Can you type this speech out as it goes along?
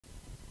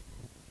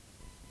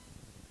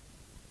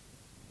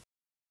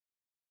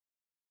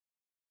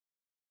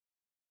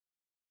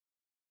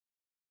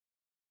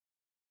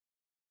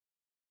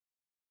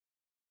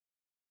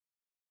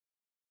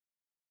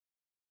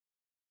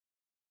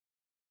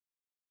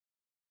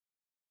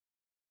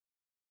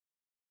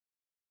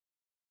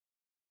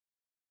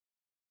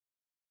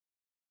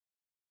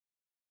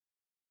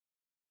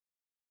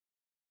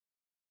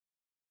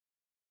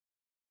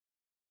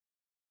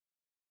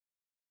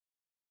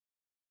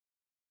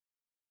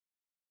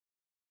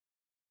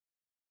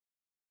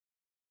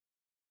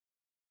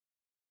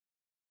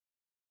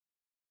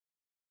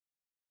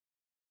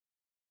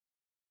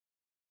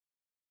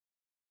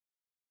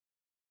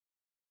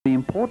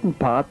important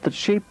part that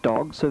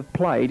sheepdogs have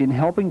played in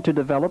helping to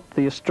develop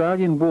the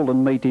Australian wool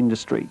and meat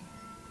industry.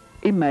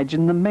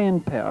 Imagine the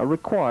manpower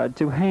required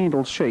to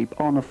handle sheep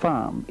on a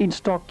farm, in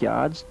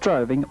stockyards,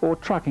 droving or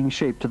trucking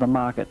sheep to the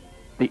market.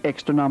 The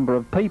extra number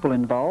of people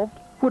involved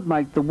would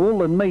make the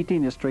wool and meat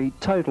industry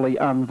totally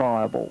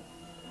unviable.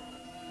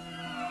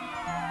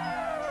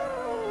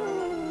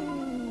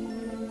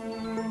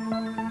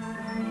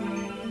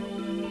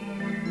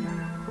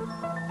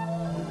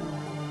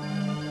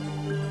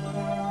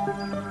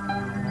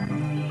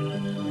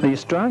 The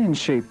Australian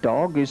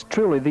sheepdog is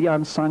truly the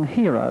unsung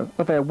hero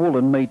of our wool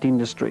and meat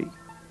industry.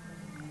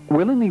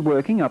 Willingly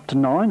working up to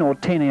 9 or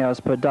 10 hours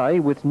per day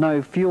with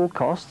no fuel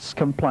costs,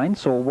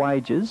 complaints or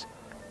wages,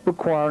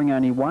 requiring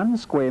only 1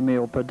 square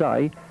meal per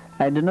day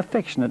and an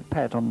affectionate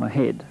pat on the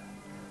head.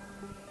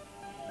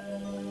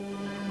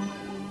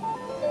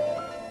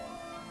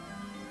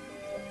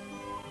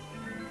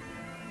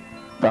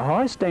 The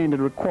high standard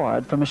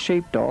required from a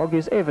sheepdog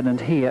is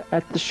evident here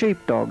at the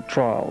sheepdog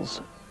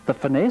trials. The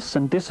finesse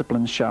and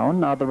discipline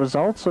shown are the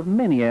results of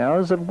many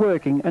hours of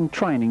working and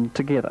training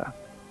together.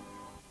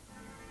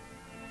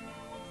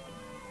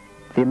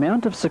 The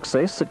amount of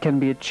success that can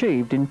be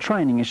achieved in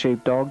training a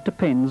sheepdog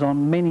depends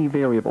on many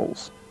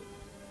variables.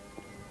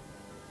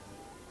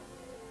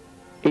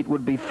 It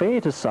would be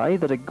fair to say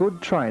that a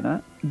good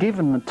trainer,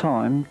 given the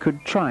time,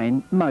 could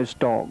train most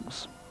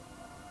dogs.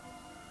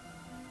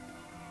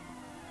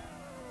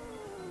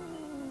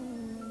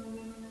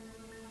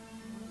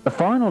 The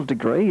final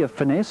degree of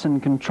finesse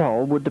and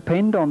control would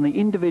depend on the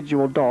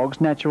individual dog's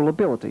natural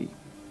ability.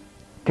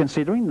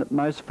 Considering that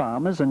most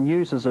farmers and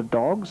users of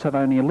dogs have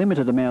only a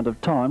limited amount of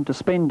time to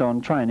spend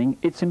on training,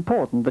 it's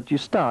important that you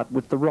start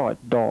with the right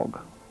dog.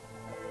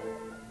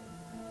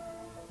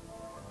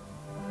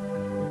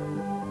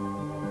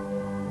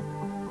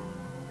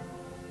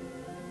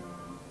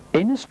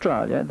 In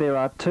Australia, there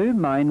are 2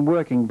 main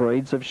working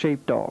breeds of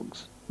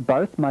sheepdogs.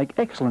 Both make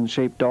excellent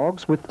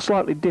sheepdogs with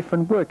slightly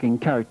different working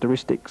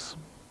characteristics.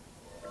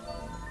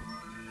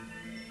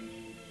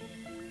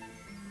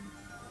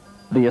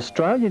 The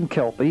Australian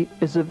Kelpie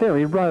is a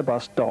very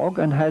robust dog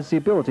and has the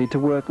ability to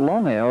work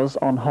long hours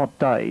on hot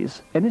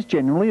days, and is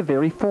generally a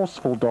very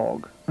forceful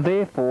dog,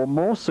 therefore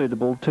more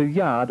suitable to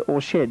yard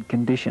or shed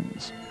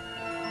conditions.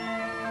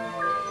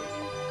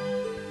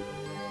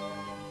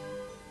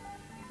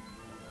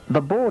 The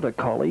Border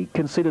Collie,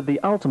 considered the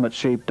ultimate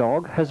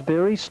sheepdog, has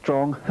very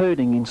strong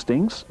herding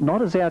instincts,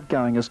 not as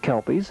outgoing as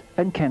Kelpies,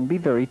 and can be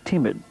very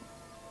timid.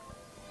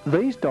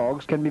 These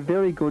dogs can be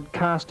very good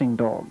casting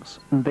dogs,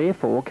 and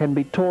therefore can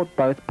be taught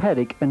both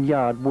paddock and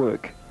yard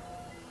work.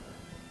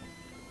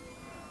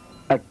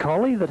 A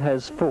collie that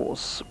has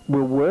force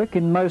will work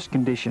in most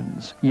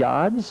conditions,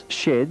 yards,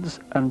 sheds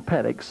and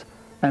paddocks,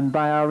 and they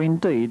are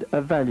indeed a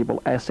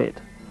valuable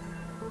asset.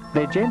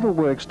 Their gentle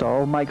work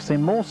style makes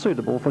them more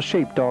suitable for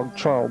sheepdog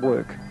trial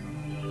work.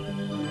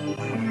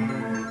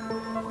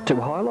 To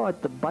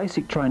highlight the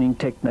basic training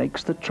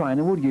techniques, the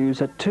trainer will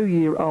use a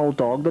 2-year-old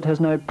dog that has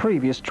no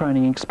previous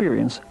training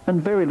experience and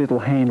very little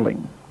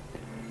handling.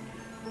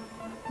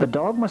 The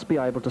dog must be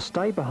able to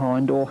stay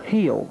behind or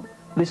heel.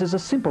 This is a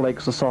simple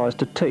exercise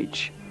to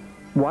teach.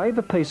 Wave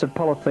a piece of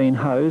polythene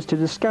hose to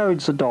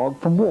discourage the dog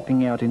from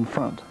walking out in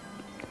front.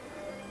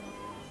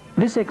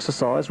 This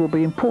exercise will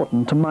be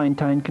important to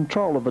maintain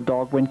control of the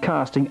dog when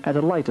casting at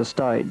a later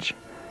stage.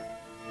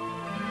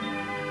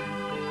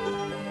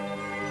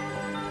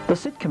 The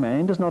sit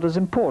command is not as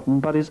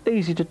important but is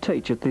easy to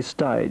teach at this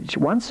stage.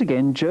 Once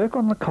again, jerk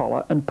on the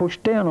collar and push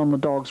down on the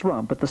dog's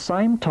rump at the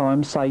same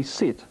time say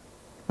sit.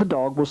 The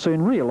dog will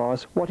soon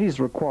realise what is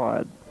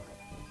required.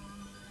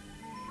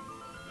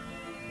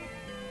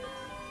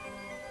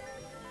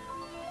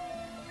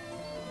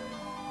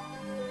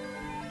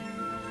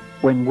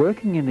 When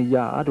working in a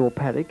yard or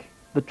paddock,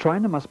 the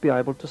trainer must be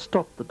able to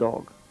stop the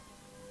dog.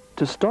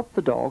 To stop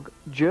the dog,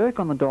 jerk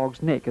on the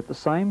dog's neck at the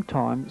same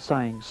time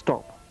saying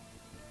stop.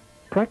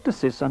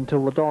 Practice this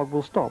until the dog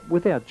will stop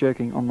without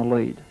jerking on the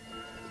lead.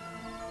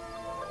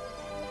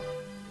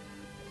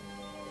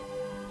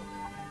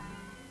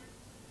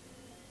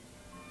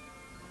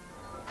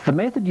 The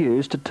method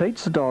used to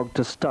teach the dog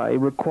to stay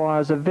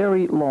requires a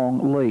very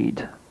long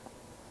lead.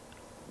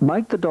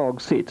 Make the dog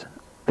sit,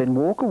 then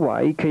walk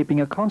away, keeping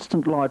a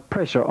constant light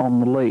pressure on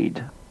the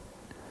lead.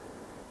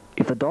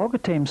 If the dog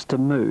attempts to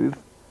move,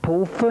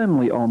 pull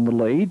firmly on the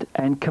lead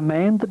and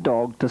command the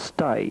dog to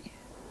stay.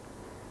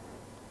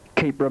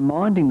 Keep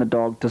reminding the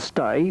dog to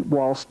stay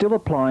while still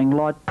applying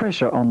light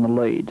pressure on the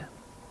lead.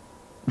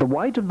 The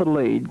weight of the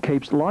lead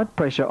keeps light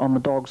pressure on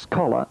the dog's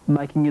collar,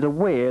 making it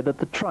aware that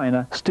the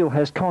trainer still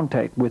has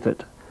contact with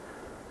it.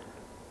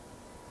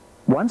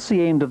 Once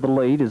the end of the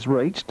lead is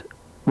reached,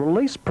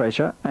 release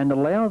pressure and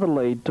allow the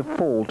lead to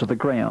fall to the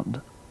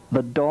ground.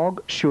 The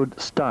dog should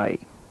stay.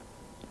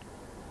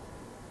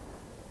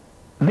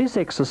 This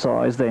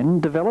exercise then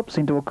develops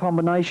into a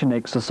combination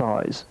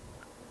exercise.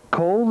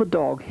 Call the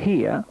dog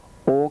here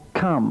or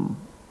come,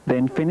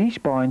 then finish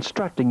by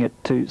instructing it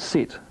to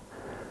sit.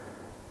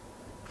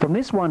 From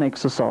this one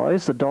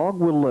exercise, the dog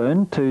will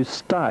learn to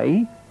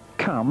stay,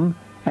 come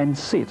and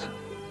sit.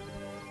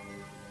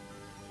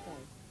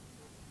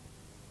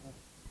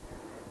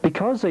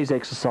 Because these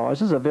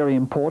exercises are very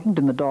important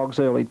in the dog's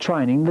early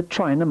training, the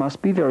trainer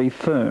must be very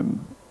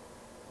firm.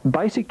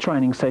 Basic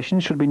training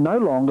sessions should be no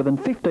longer than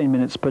 15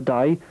 minutes per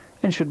day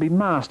and should be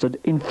mastered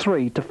in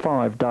 3 to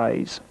 5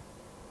 days.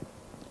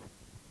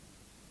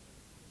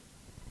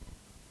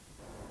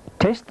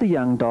 Test the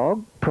young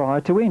dog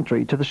prior to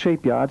entry to the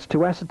sheep yards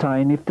to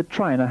ascertain if the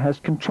trainer has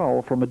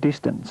control from a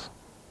distance.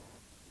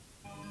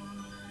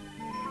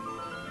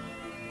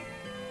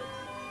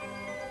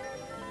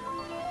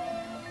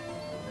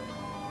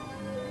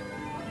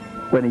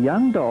 When a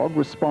young dog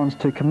responds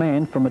to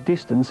command from a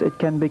distance, it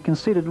can be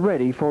considered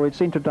ready for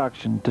its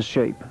introduction to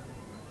sheep.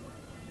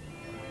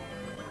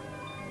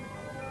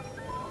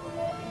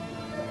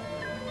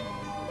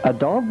 A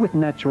dog with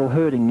natural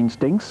herding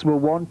instincts will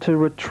want to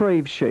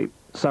retrieve sheep,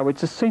 so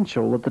it's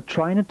essential that the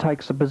trainer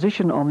takes a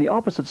position on the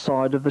opposite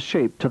side of the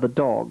sheep to the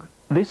dog.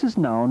 This is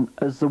known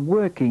as the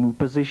working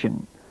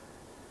position.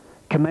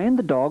 Command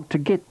the dog to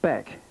get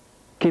back,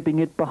 keeping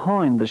it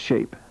behind the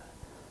sheep.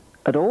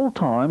 At all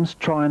times,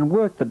 try and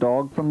work the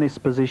dog from this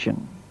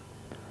position.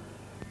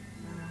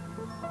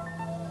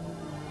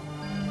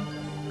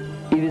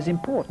 It is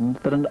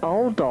important that an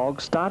old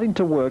dog starting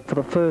to work for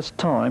the first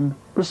time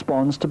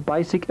responds to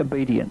basic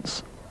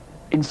obedience.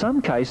 In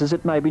some cases,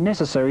 it may be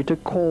necessary to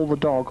call the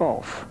dog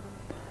off.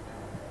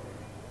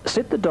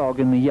 Sit the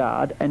dog in the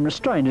yard and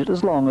restrain it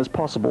as long as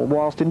possible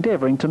whilst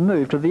endeavouring to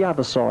move to the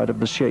other side of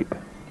the sheep.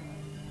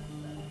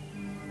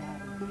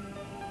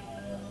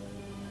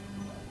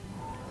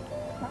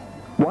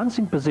 Once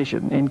in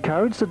position,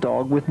 encourage the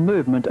dog with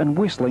movement and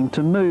whistling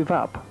to move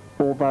up,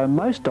 although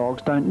most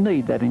dogs don't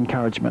need that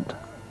encouragement.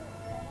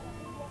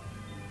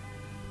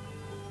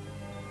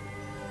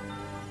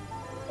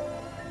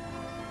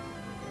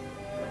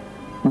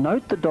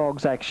 Note the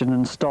dog's action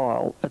and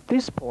style. At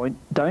this point,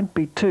 don't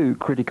be too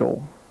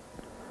critical.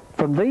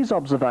 From these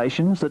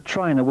observations, the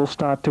trainer will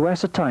start to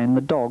ascertain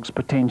the dog's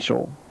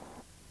potential.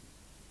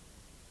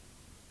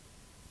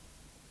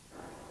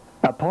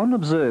 Upon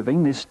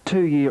observing this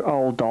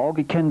 2-year-old dog,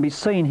 it can be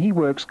seen he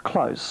works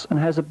close and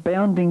has a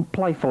bounding,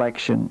 playful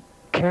action,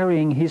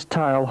 carrying his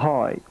tail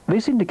high.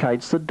 This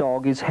indicates the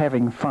dog is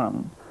having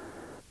fun.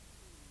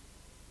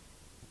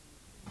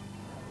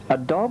 A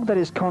dog that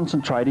is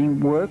concentrating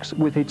works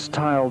with its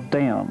tail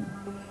down.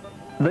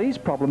 These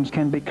problems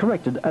can be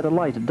corrected at a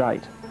later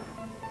date.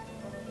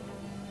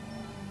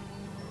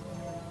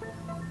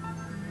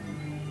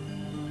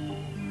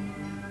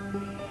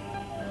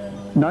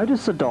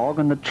 Notice the dog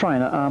and the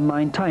trainer are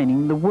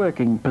maintaining the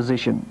working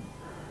position.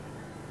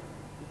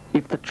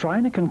 If the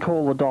trainer can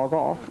call the dog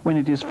off when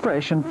it is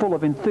fresh and full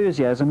of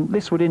enthusiasm,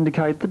 this would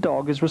indicate the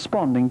dog is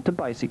responding to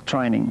basic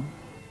training.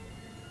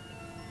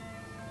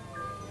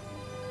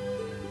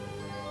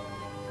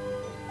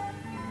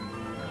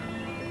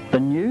 The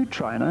new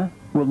trainer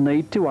will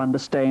need to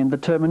understand the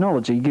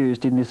terminology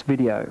used in this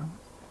video.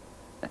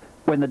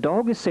 When the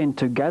dog is sent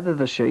to gather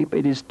the sheep,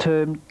 it is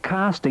termed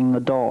casting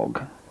the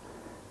dog.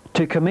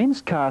 To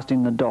commence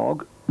casting the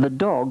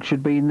dog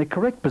should be in the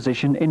correct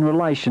position in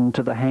relation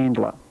to the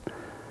handler.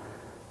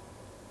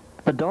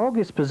 The dog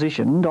is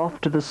positioned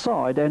off to the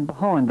side and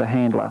behind the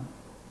handler.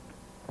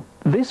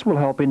 This will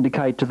help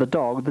indicate to the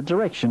dog the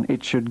direction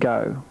it should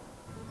go.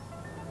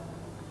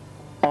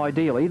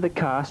 Ideally, the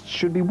cast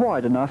should be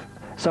wide enough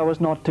so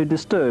as not to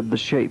disturb the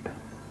sheep.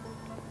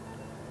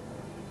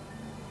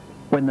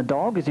 When the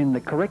dog is in the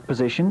correct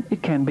position,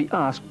 it can be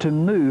asked to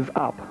move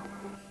up.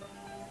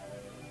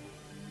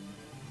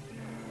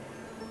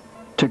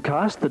 To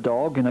cast the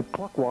dog in a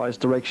clockwise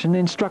direction,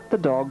 instruct the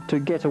dog to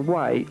get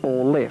away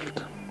or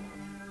left.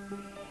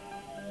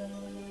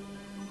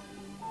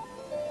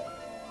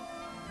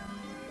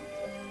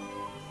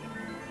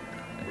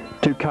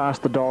 To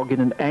cast the dog in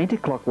an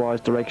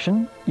anti-clockwise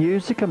direction,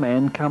 use the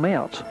command come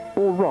out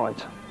or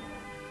right.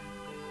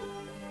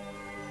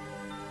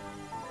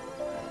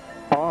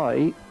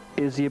 Eye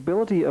is the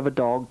ability of a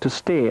dog to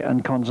stare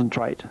and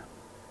concentrate.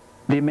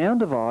 The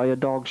amount of eye a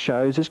dog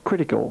shows is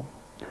critical.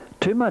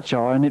 Too much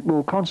eye and it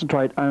will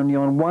concentrate only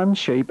on one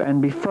sheep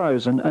and be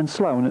frozen and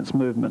slow in its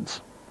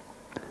movements.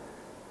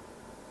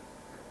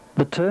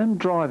 The term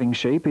driving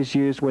sheep is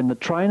used when the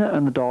trainer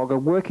and the dog are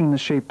working the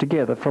sheep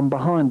together from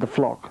behind the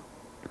flock.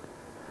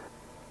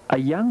 A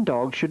young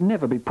dog should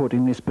never be put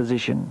in this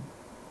position.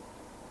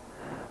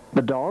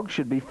 The dog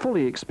should be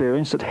fully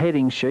experienced at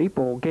heading sheep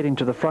or getting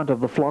to the front of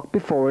the flock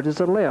before it is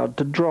allowed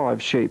to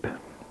drive sheep.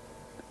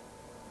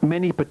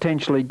 Many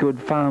potentially good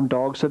farm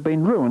dogs have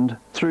been ruined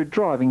through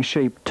driving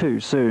sheep too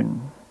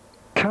soon.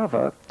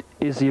 Cover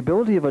is the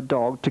ability of a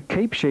dog to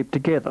keep sheep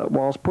together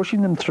whilst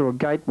pushing them through a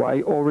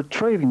gateway or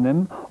retrieving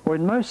them, or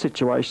in most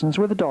situations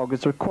where the dog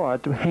is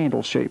required to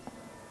handle sheep.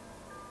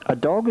 A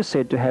dog is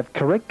said to have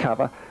correct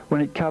cover when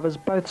it covers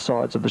both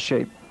sides of the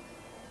sheep.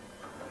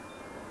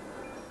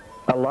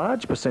 A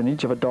large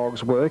percentage of a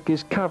dog's work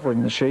is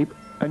covering the sheep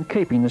and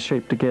keeping the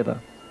sheep together.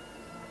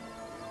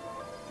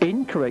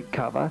 Incorrect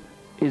cover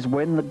is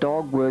when the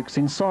dog works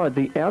inside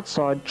the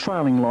outside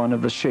trailing line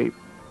of the sheep.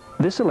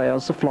 This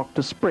allows the flock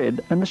to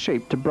spread and the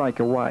sheep to break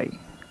away.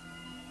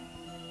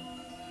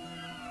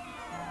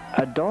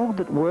 A dog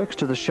that works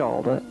to the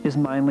shoulder is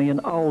mainly an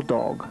old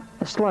dog,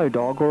 a slow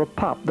dog or a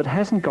pup that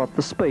hasn't got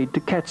the speed to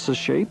catch the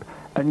sheep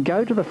and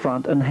go to the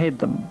front and head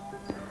them.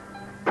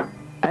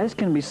 As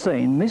can be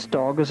seen, this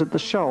dog is at the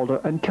shoulder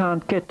and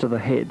can't get to the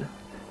head.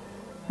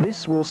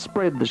 This will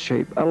spread the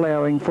sheep,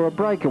 allowing for a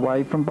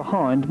breakaway from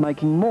behind,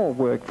 making more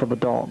work for the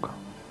dog.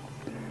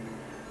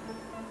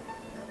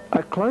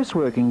 A close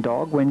working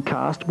dog, when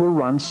cast, will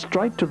run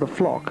straight to the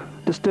flock,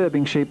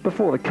 disturbing sheep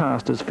before the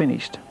cast is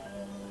finished.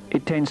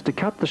 It tends to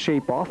cut the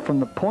sheep off from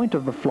the point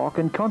of the flock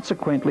and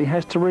consequently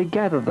has to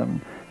regather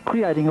them,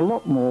 creating a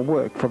lot more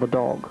work for the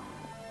dog.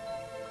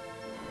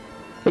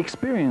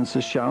 Experience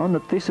has shown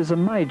that this is a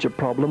major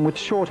problem with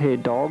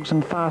short-haired dogs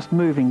and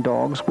fast-moving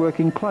dogs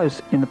working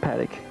close in the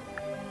paddock.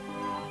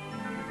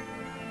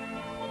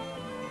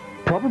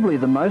 Probably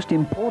the most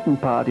important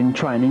part in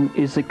training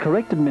is the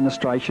correct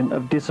administration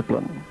of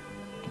discipline.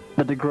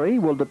 The degree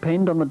will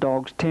depend on the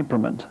dog's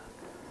temperament.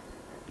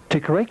 To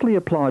correctly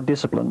apply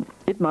discipline,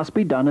 it must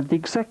be done at the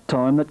exact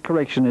time that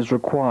correction is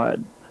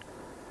required.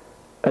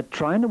 A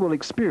trainer will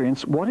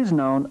experience what is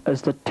known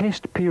as the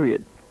test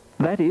period.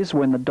 That is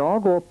when the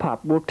dog or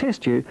pup will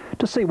test you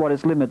to see what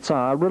its limits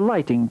are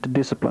relating to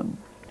discipline.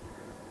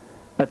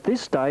 At this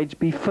stage,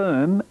 be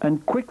firm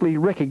and quickly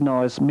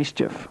recognise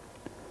mischief.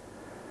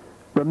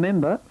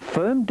 Remember,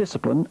 firm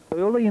discipline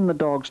early in the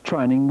dog's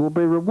training will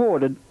be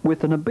rewarded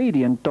with an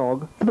obedient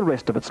dog for the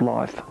rest of its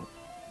life.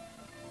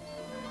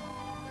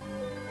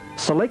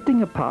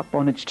 Selecting a pup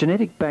on its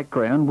genetic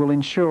background will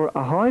ensure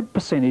a high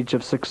percentage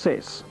of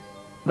success.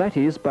 That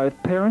is,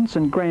 both parents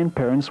and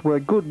grandparents were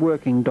good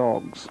working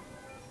dogs.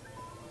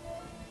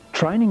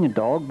 Training a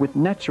dog with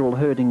natural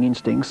herding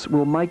instincts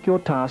will make your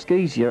task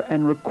easier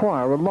and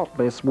require a lot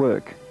less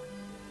work.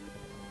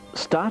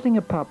 Starting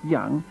a pup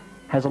young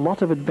has a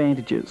lot of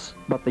advantages,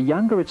 but the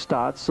younger it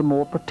starts, the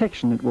more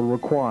protection it will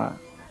require.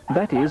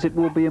 That is, it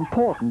will be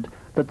important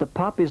that the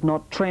pup is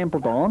not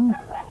trampled on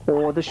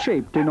or the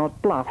sheep do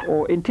not bluff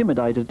or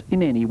intimidate it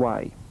in any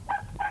way.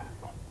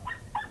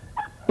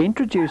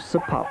 Introduce the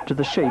pup to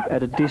the sheep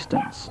at a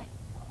distance.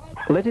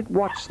 Let it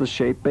watch the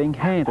sheep being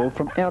handled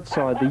from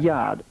outside the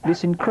yard.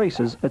 This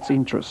increases its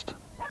interest.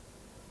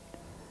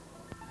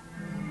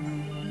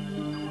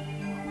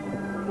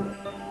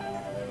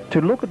 To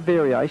look at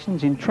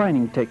variations in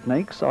training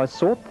techniques, I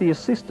sought the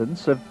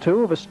assistance of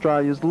two of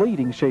Australia's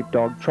leading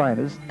sheepdog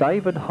trainers,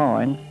 David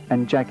Hines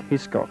and Jack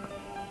Hiscock.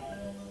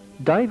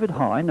 David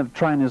Hines of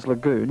Trainers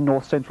Lagoon,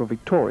 North Central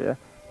Victoria,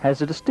 has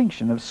the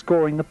distinction of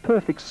scoring the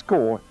perfect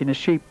score in a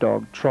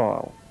sheepdog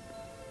trial.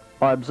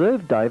 I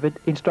observed David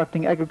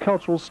instructing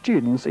agricultural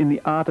students in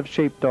the art of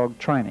sheepdog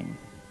training.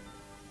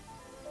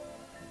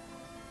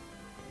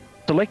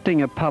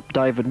 Selecting a pup,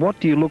 David, what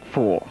do you look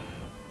for?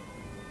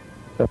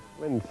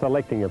 When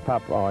selecting a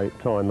pup, I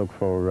try and look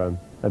for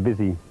a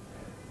busy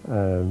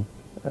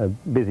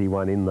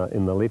one in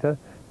the litter,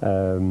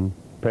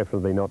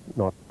 preferably not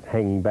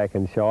hanging back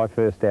and shy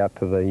first out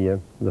to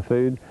the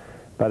food.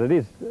 But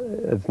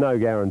it's no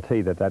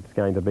guarantee that that's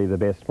going to be the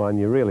best one.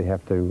 You really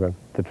have to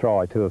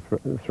try two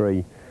or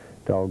three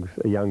dogs,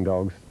 young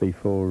dogs,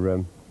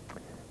 before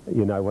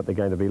you know what they're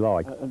going to be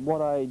like. At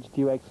what age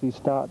do you actually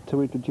start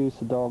to introduce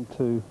a dog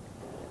to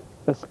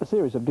a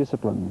series of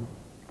discipline?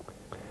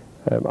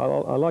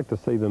 I like to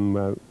see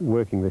them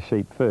working the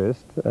sheep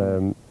first.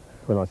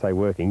 When I say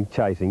working,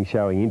 chasing,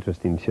 showing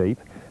interest in sheep.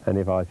 And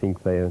if I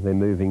think they're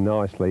moving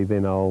nicely,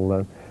 then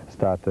I'll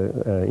start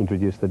to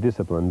introduce the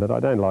discipline. But I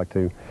don't like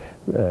to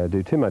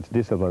do too much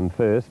discipline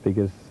first,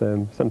 because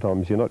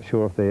sometimes you're not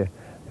sure if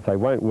they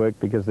won't work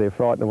because they're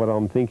frightened of what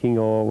I'm thinking,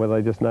 or whether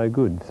they're just no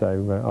good.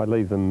 So I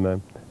leave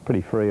them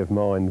pretty free of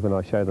mind when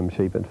I show them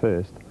sheep at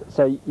first.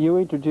 So you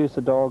introduce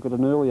a dog at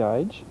an early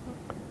age?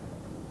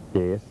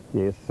 Yes.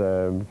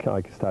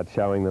 I start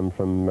showing them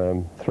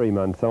from 3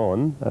 months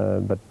on,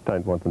 but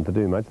don't want them to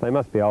do much. They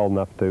must be old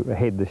enough to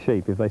head the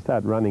sheep. If they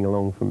start running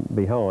along from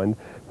behind,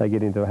 they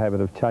get into a habit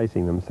of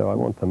chasing them. So I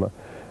want them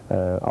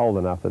old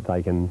enough that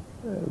they can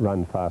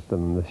run faster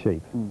than the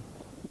sheep.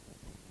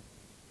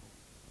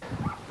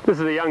 This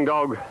is a young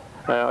dog.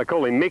 I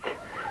call him Mick.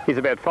 He's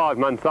about 5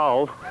 months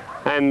old,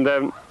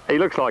 and he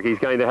looks like he's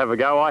going to have a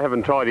go. I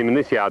haven't tried him in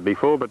this yard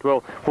before, but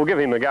we'll give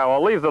him a go.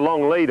 I'll leave the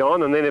long lead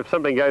on, and then if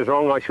something goes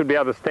wrong, I should be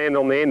able to stand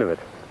on the end of it.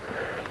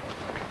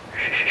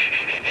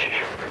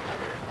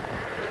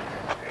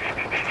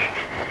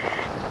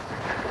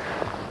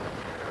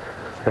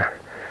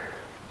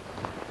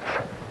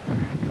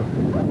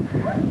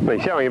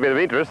 He's showing a bit of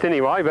interest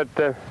anyway, but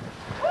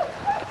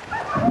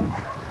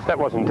that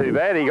wasn't too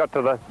bad. He got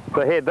to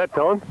the head that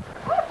time.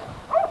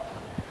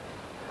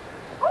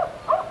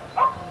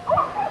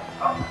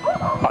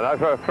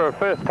 For a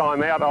first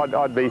time out,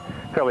 I'd be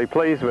fairly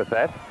pleased with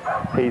that.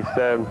 He'll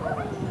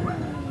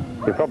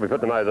probably put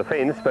them over the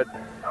fence, but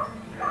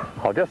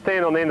I'll just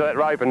stand on the end of that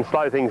rope and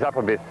slow things up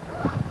a bit.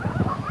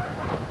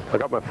 I've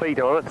got my feet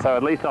on it, so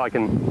at least I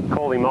can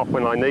call him off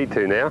when I need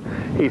to now.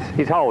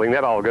 He's holding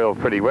that old girl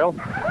pretty well.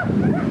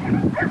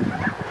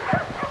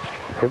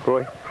 Good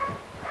boy.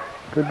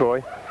 Good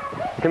boy.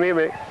 Come here,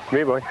 mate. Come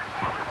here, boy.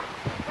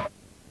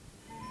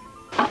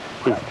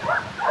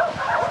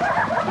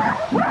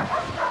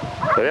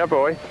 Steady up,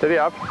 boy. Steady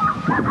up.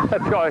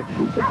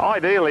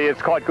 Ideally,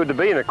 it's quite good to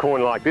be in a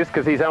corner like this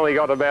because he's only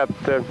got about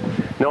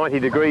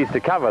 90 degrees to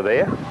cover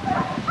there,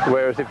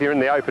 whereas if you're in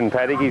the open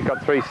paddock, he's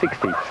got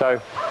 360.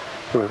 So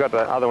we've got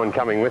the other one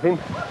coming with him.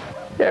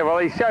 Yeah, well,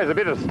 he shows a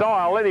bit of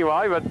style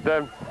anyway, but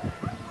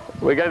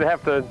we're going to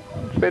have to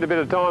spend a bit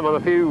of time on a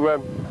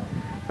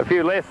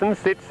few lessons,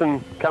 sits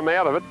and come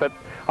out of it. But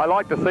I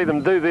like to see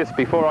them do this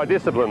before I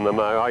discipline them,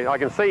 though. I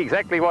can see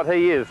exactly what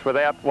he is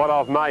without what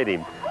I've made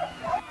him.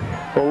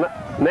 Well,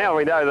 now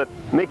we know that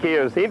Mick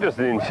here is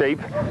interested in sheep.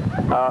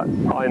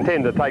 I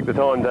intend to take the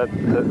time to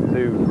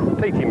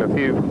teach him a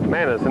few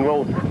manners, and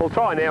we'll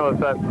try now with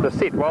the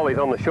sit while he's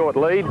on the short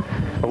lead.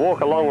 I'll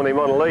walk along with him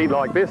on a lead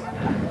like this.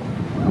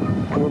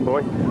 Come on, boy.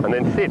 And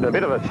then sit, a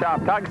bit of a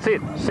sharp tug.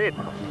 Sit, sit,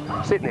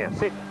 sit now,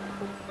 sit.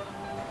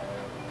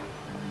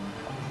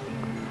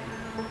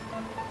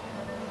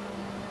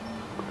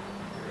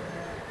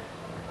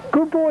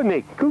 Good boy,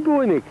 Mick. Good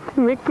boy, Mick.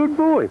 Mick, good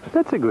boy.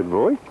 That's a good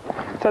boy.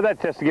 So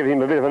that's just to give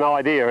him a bit of an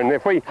idea, and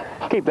if we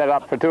keep that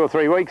up for 2 or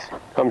 3 weeks,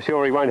 I'm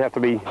sure he won't have to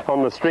be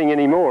on the string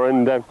anymore,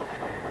 and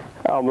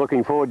I'm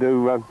looking forward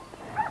to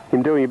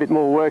him doing a bit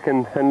more work,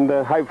 and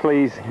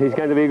hopefully he's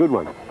going to be a good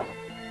one.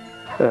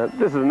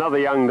 This is another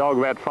young dog,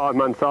 about 5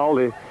 months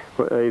old.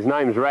 His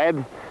name's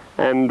Rad,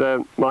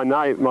 and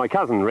my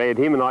cousin reared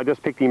him, and I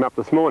just picked him up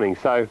this morning,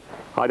 so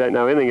I don't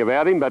know anything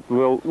about him, but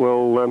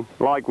we'll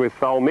like with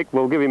old Mick,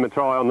 we'll give him a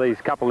try on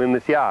these couple in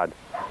this yard.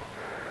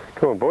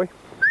 Come on, boy.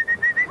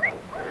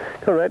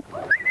 Come on, Red.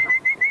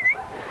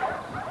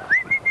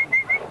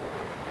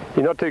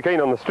 You're not too keen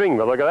on the string,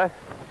 but look at that.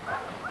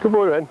 Good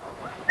boy, Red.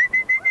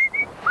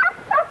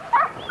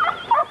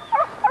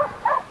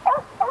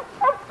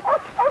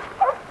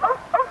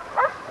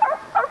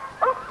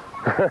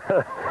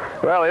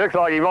 Well, he looks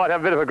like he might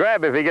have a bit of a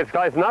grab if he gets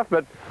close enough,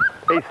 but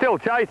he's still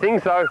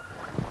chasing, so...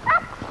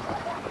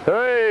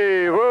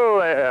 Hey, whoa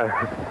there!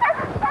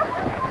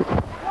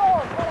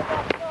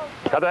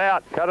 Cut it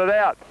out, cut it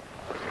out.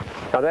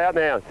 Cut it out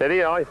now.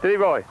 Steady, steady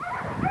boy.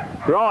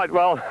 Right,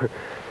 well,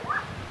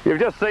 you've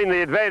just seen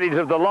the advantage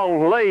of the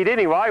long lead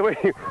anyway.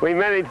 We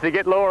managed to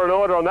get law and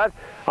order on that.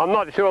 I'm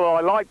not sure that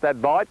I like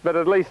that bite, but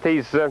at least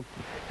he's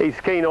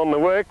keen on the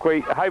work.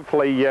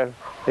 Hopefully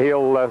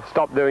he'll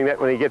stop doing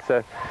that when he gets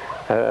a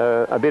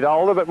bit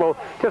older, but we'll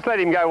just let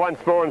him go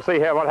once more and see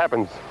what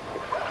happens.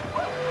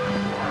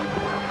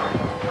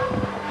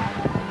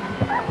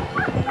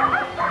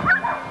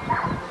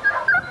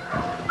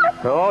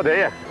 Oh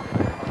dear.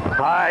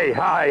 Hey,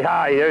 hey,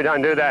 hey, you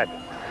don't do that.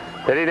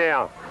 Steady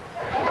now.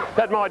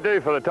 That might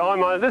do for the time.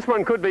 This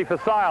one could be for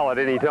sale at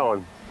any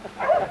time.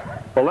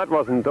 Well, that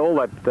wasn't all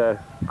that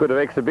good of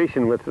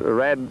exhibition with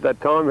Rad that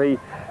time.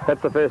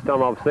 That's the first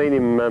time I've seen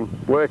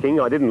him working.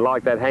 I didn't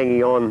like that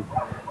hanging on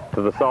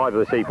to the side of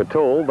the sheep at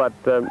all, but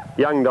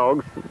young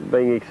dogs,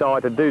 being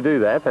excited, do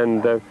that,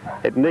 and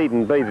it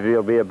needn't be that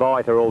he'll be a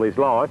biter all his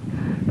life,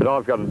 but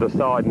I've got to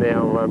decide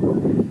now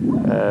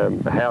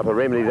how to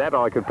remedy that.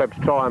 I could perhaps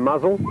try a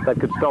muzzle that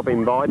could stop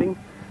him biting.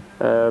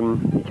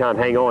 He can't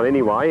hang on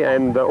anyway,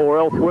 and or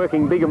else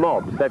working bigger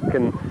mobs that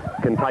can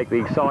take the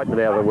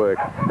excitement out of the work,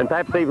 and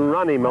perhaps even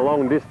run him a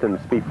long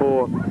distance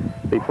before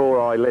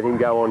I let him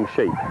go on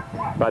sheep.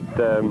 But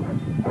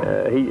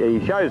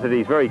he shows that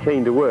he's very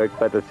keen to work,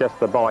 but it's just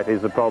the bite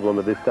is the problem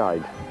at this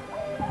stage.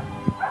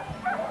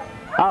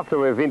 After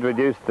we've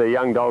introduced the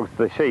young dogs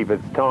to the sheep,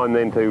 it's time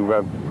then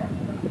to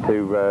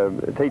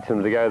teach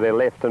them to go their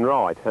left and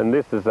right. And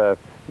this is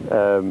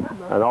an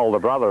older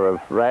brother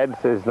of Rad's.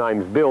 His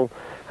name's Bill,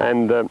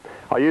 and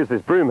I use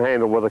this broom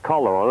handle with a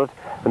collar on it,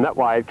 and that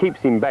way it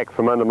keeps him back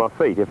from under my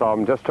feet. If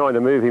I'm just trying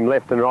to move him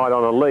left and right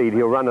on a lead,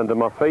 he'll run under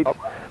my feet.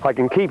 I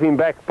can keep him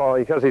back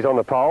because he's on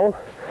the pole,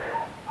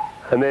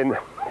 and then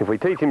if we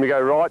teach him to go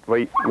right,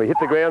 we hit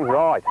the ground,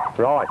 right,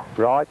 right,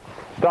 right,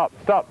 stop,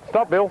 stop,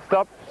 stop, Bill,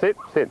 stop, sit,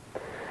 sit.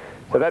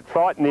 So that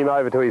frightened him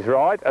over to his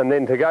right, and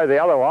then to go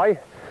the other way,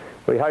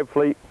 we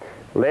hopefully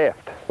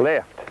left,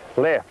 left,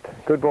 left,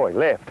 good boy,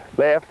 left,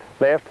 left,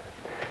 left.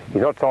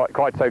 He's not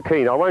quite so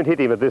keen. I won't hit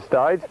him at this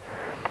stage,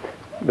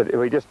 but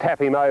we just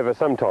tap him over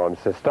sometimes.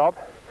 So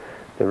stop,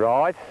 the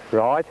right,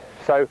 right.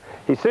 So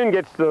he soon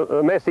gets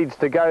the message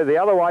to go the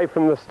other way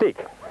from the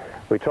stick.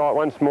 We try it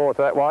once more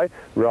that way,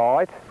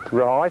 right,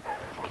 right.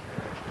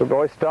 Good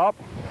boy, stop,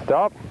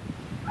 stop.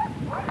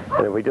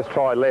 And then we just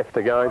try left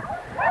again,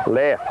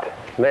 left,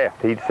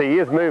 left. He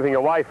is moving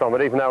away from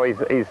it, even though he's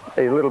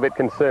a little bit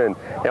concerned.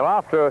 Now,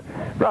 after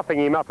roughing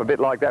him up a bit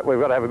like that, we've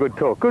got to have a good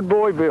talk. Good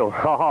boy, Bill.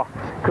 Oh,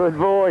 good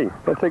boy.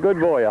 That's a good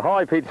boy. A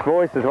high-pitched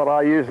voice is what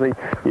I usually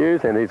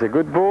use, and he's a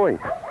good boy.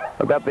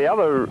 About the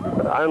other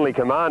only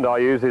command I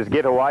use is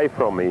get away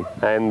from me.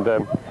 And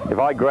if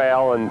I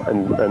growl and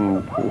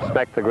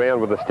smack the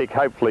ground with a stick,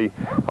 hopefully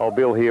old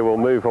Bill here will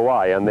move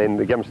away. And then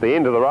it comes to the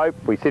end of the rope,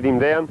 we sit him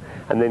down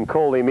and then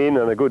call him in,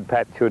 and a good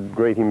pat should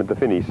greet him at the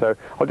finish. So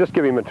I'll just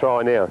give him a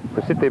try now.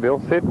 Sit there, Bill.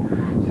 Sit.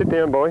 Sit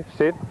down, boy.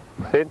 Sit.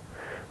 Sit.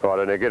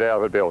 Right, now get out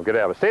of it, Bill. Get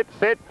out of it. Sit,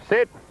 sit,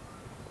 sit.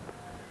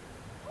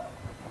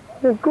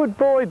 Yeah, good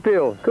boy,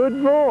 Bill.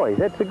 Good boy.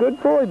 That's a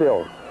good boy,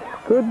 Bill.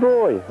 Good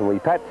boy. And we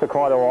pat for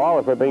quite a while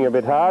if we're being a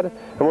bit hard.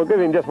 And we'll give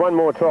him just one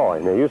more try.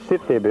 Now you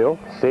sit there, Bill.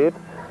 Sit.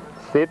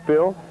 Sit,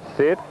 Bill.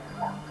 Sit.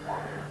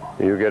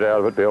 You get out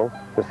of it, Bill.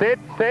 Sit,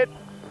 sit.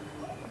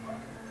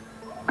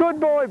 Good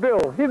boy,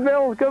 Bill. You,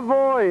 Bill. Good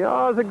boy.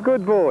 Oh, it's a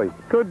good boy.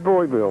 Good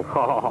boy, Bill.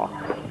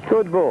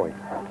 Good boy.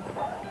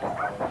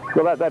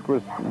 Well, that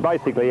was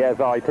basically as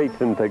I teach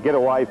them to get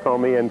away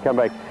from me and come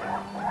back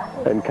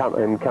and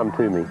come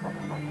to me.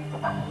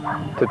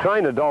 To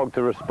train a dog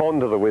to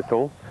respond to the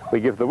whistle, we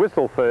give the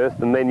whistle first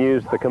and then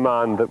use the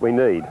command that we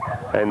need.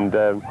 And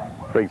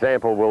for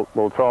example,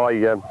 we'll try,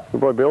 good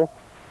boy, Bill.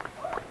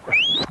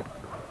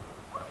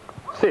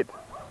 Sit.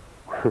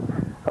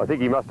 I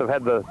think he must have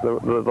had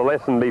the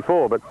lesson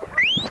before, but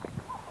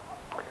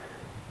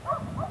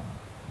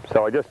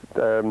so I just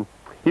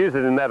use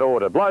it in that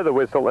order. Blow the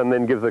whistle and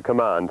then give the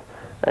command.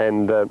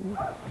 And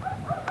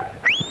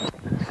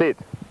sit.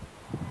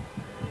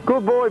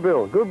 Good boy,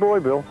 Bill. Good boy,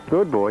 Bill.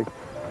 Good boy.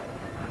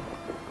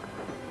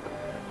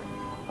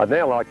 I'd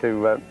now like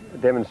to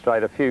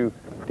demonstrate a few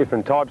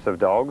different types of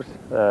dogs.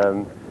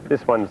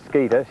 This one's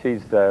Skeeter.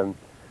 She's a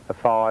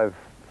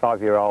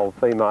five-year-old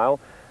female,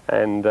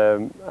 and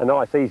a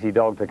nice, easy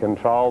dog to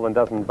control and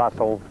doesn't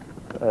bustle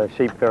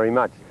sheep very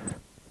much.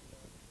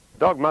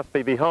 Dog must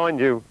be behind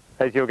you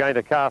as you're going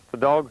to cast the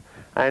dog,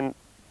 and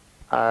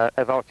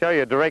as I'll show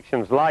you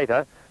directions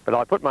later, but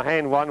I put my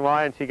hand one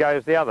way and she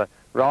goes the other.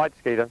 Right,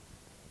 Skeeter.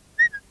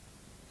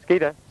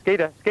 Skeeter,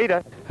 Skeeter,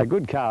 Skeeter. A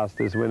good cast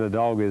is when a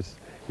dog is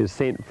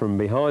sent from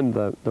behind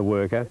the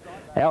worker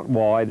out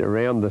wide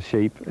around the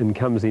sheep and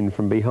comes in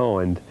from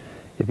behind.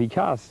 If he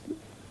casts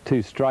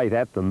too straight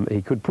at them,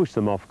 he could push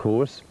them off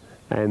course,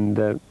 and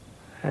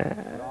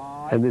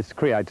this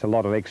creates a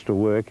lot of extra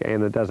work,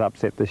 and it does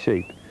upset the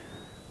sheep.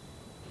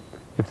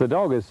 If the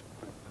dog is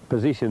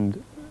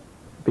positioned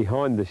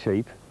behind the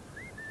sheep,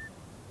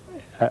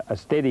 a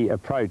steady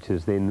approach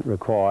is then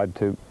required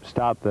to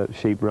start the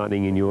sheep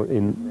running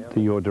into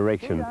your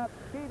direction.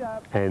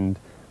 And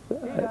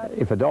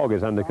if a dog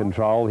is under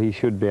control, he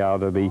should be able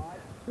to be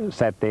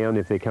sat down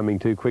if they're coming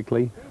too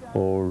quickly,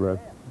 or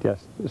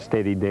just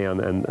steadied down,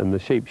 and the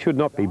sheep should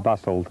not be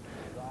bustled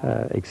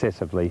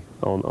excessively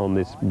on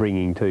this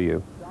bringing to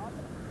you.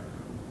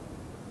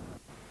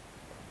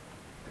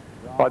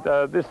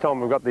 But this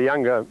time we've got the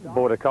younger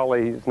Border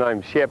Collie. His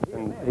name's Shep,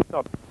 and he's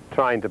not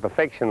trained to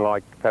perfection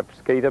like perhaps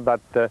Skeeter,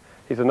 but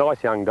he's a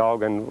nice young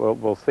dog, and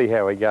we'll see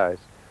how he goes.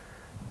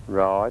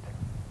 Right.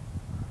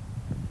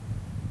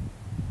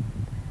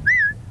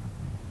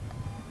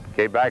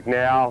 Keep back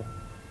now.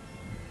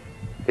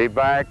 Keep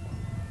back.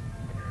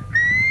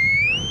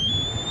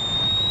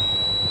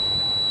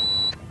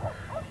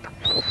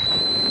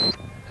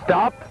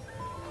 Stop!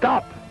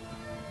 Stop!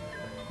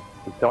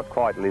 He's not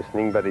quite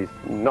listening, but he's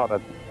not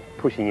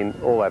pushing in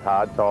all that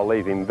hard, so I'll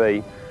leave him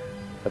be.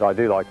 But I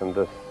do like them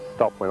to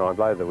stop when I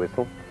blow the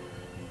whistle.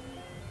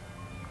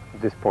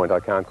 At this point I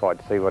can't quite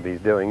see what he's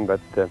doing, but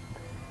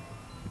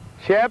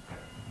Shep!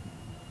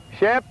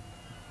 Shep!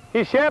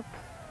 Here, Shep!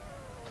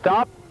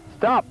 Stop!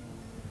 Stop!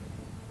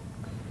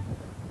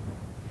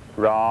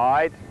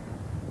 Right.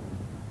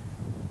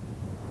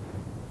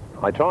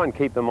 I try and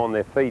keep them on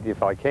their feet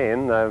if I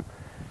can.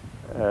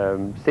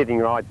 Sitting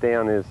right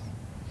down is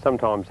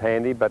sometimes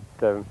handy, but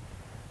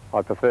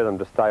I prefer them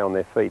to stay on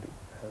their feet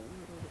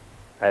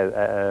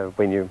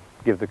when you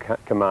give the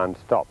command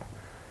stop.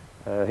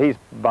 He's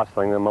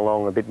bustling them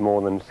along a bit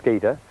more than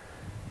Skeeter,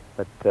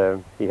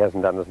 but he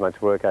hasn't done as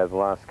much work over the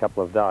last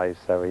couple of days,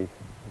 so he's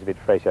a bit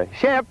fresher.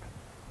 Shep!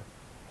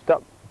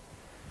 Stop!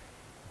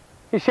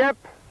 Hey, Shep!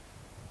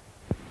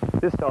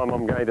 This time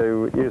I'm going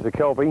to use a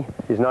Kelpie.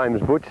 His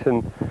name's Butch,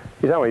 and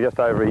he's only just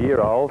over a year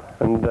old,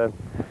 and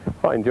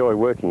I enjoy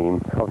working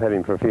him. I've had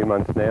him for a few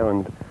months now,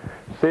 and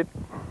sit.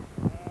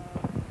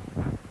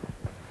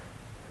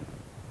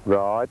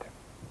 Right.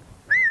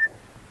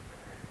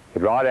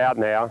 Get right out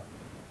now.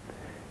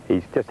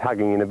 He's just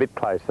hugging in a bit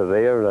closer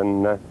there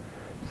than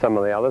some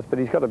of the others, but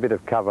he's got a bit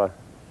of cover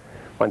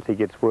once he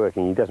gets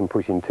working. He doesn't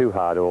push in too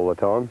hard all the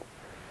time.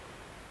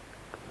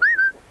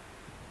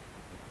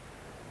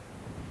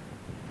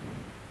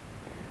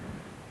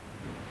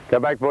 Go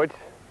back, Butch.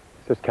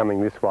 It's just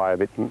coming this way a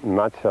bit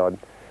much, so it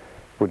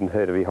wouldn't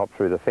hurt if he hopped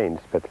through the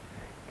fence, but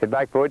get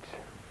back, Butch.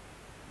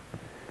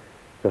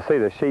 You'll see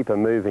the sheep are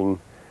moving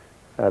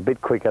a bit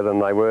quicker than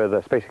they were,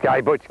 especially, hey,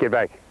 Butch, get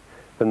back,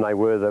 than they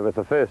were with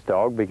the first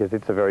dog, because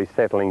it's a very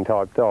settling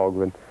type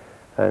dog,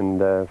 and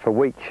for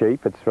weak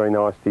sheep it's very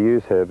nice to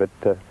use her, but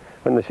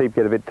when the sheep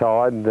get a bit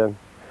tired,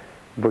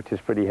 Butch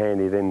is pretty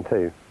handy then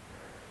too.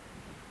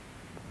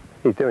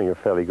 He's doing a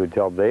fairly good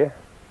job there.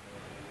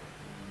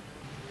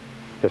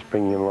 Just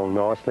bringing him along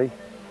nicely.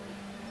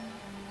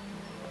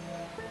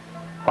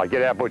 Right,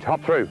 get out, Butch,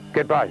 hop through.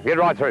 Get right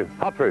through,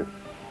 hop through.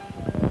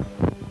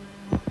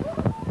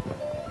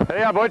 There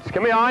you are, Butch,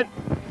 come behind.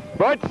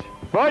 Butch,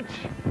 Butch,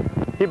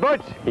 here,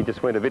 Butch. He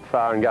just went a bit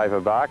far and gave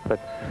a bark, but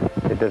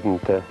It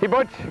doesn't... Hey,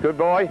 Butch, good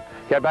boy.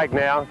 Go back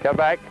now, go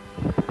back.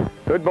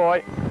 Good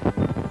boy.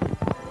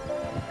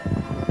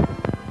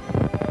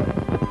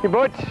 Hey,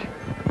 Butch.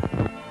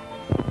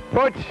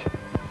 Butch.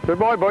 Good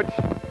boy, Butch.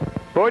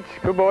 Butch,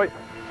 good boy.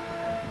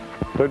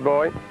 Good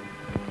boy.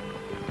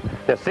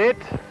 Now sit,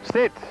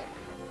 sit.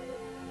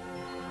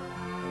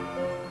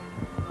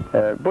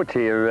 Butch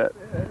here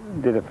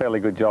did a fairly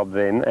good job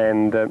then,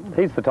 and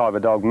he's the type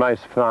of dog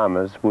most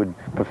farmers would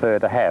prefer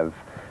to have.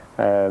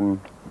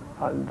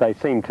 They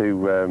seem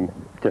to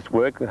just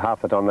work.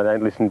 Half the time they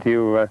don't listen to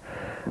you,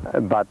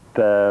 but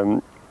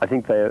I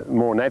think they're a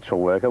more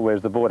natural worker,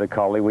 whereas the Border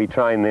Collie, we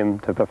train them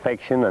to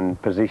perfection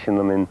and position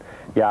them in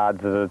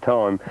yards at a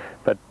time.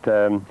 But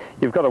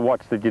you've got to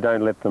watch that you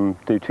don't let them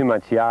do too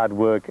much yard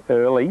work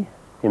early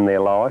in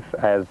their life,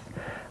 as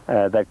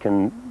that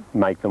can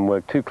make them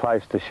work too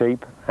close to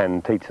sheep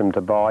and teach them to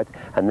bite.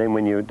 And then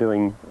when you're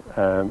doing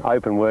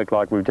open work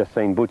like we've just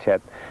seen Butch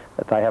at,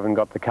 they haven't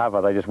got the cover,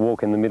 they just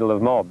walk in the middle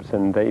of mobs.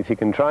 And if you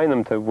can train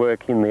them to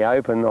work in the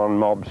open on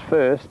mobs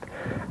first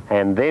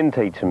and then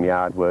teach them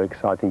yard work,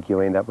 so I think you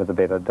end up with a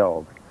better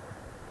dog.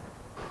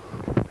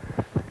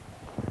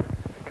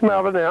 Come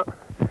over now.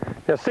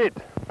 Now sit.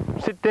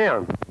 Sit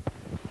down.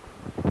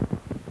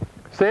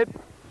 Sit.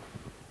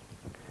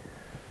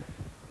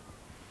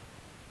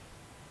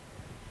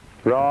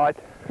 Right,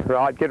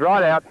 right, get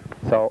right out.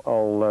 So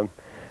I'll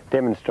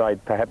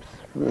demonstrate perhaps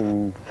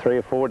 3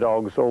 or 4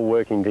 dogs all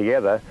working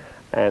together,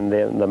 and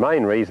then the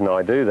main reason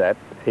I do that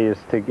is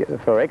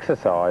for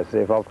exercise.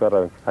 If I've got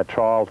a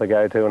trial to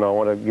go to and I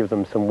want to give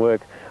them some work,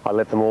 I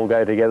let them all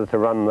go together to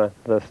run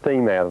the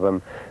steam out of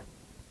them.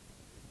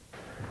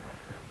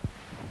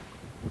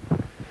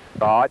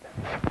 Right.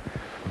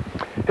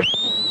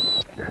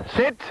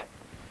 Sit,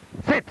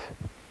 sit,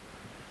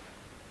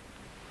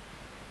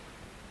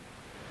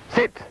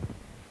 sit.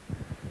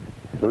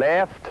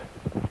 Left,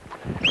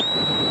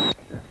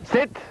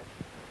 sit,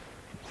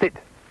 sit,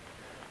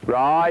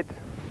 right,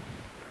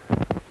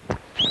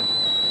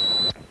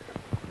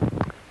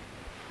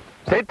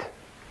 sit,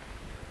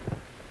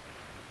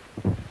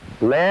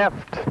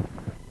 left,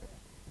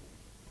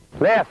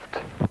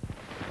 left,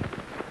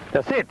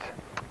 now sit.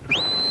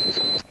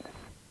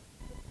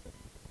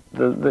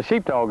 The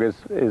sheepdog is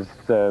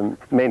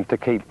meant to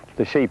keep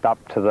the sheep up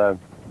to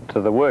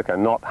the worker,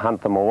 not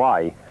hunt them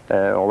away,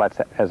 or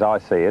that's as I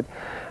see it.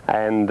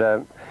 And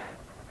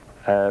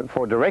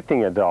for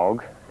directing a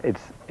dog,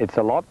 it's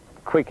a lot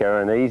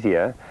quicker and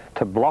easier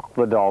to block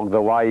the dog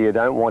the way you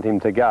don't want him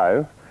to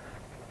go,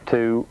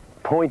 to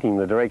pointing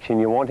the direction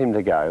you want him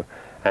to go.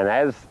 And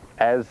as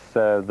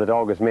the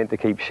dog is meant to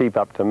keep sheep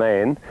up to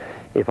man,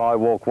 if I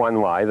walk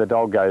one way, the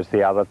dog goes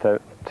the other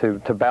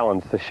to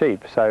balance the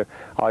sheep. So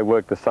I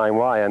work the same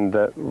way, and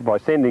by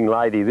sending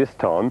Lady this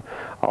time,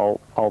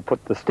 I'll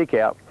put the stick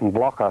out and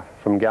block her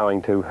from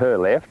going to her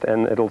left,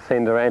 and it'll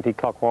send her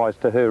anti-clockwise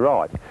to her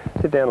right.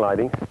 Sit down,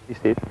 Lady. You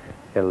sit.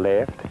 Your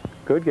left.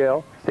 Good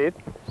girl. Sit.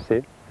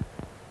 Sit.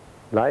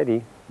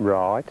 Lady.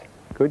 Right.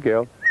 Good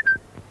girl.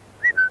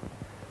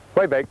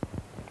 Way back.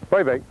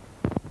 Way back.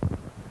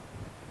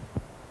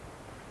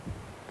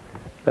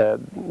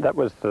 That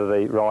was to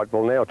the right.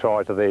 We'll now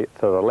try to the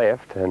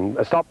left, and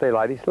stop there,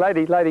 ladies.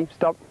 Lady,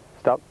 stop,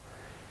 stop.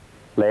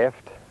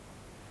 Left.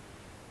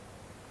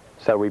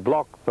 So we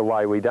block the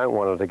way we don't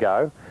want her to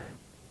go.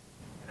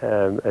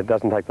 It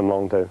doesn't take them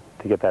long to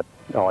get that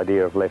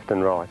idea of left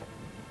and right.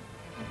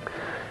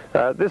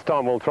 This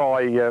time we'll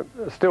try,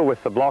 still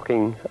with the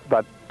blocking,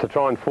 but to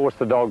try and force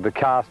the dog to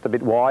cast a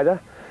bit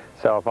wider.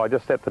 So if I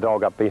just set the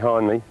dog up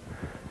behind me,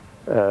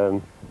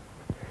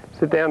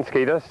 sit down,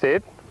 Skeeter,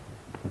 sit.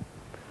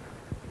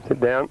 Sit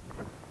down,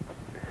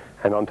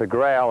 and on to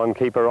growl and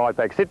keep her right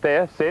back. Sit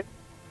there, sit.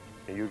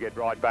 You get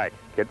right back.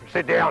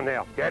 Sit down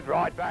now. Get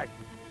right back.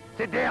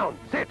 Sit down,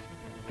 sit.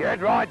 Get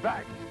right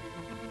back.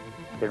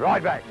 Get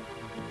right back.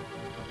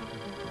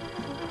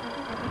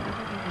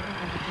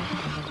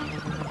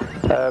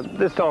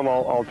 This time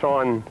I'll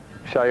try and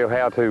show you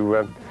how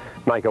to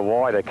make a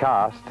wider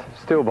cast,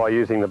 still by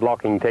using the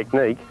blocking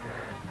technique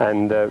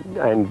and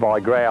by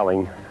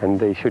growling, and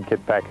he should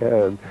get back.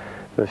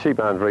 The sheep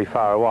aren't very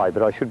far away,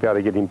 but I should be able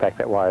to get him back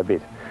that way a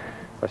bit.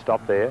 I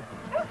stop there.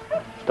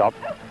 Stop.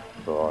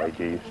 Oh,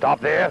 gee. Stop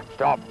there.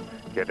 Stop.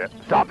 Get it.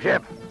 Stop,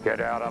 Shep. Get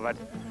out of it.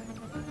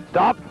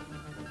 Stop.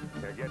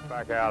 Now get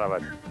back out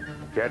of it.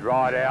 Get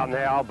right out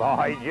now.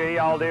 By gee,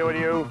 I'll deal with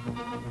you.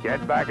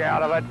 Get back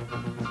out of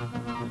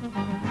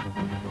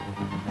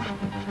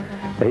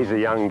it. He's a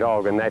young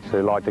dog and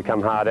naturally like to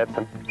come hard at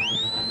them.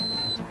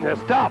 Now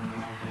stop.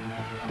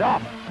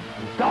 Stop.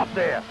 Stop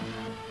there.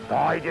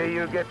 By gee,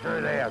 you get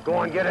through there. Go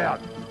on, get out.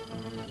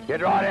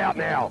 Get right out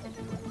now.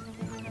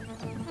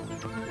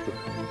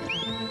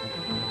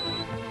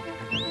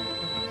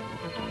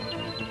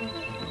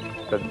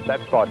 But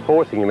that's by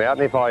forcing him out,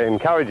 and if I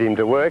encourage him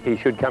to work, he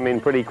should come in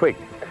pretty quick.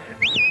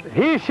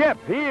 Here, Shep,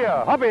 here,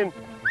 hop in.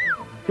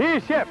 Here,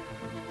 Shep.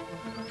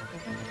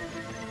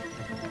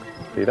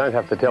 You don't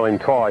have to tell him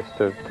twice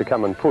to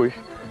come and push,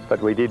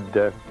 but we did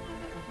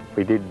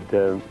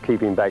keep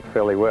him back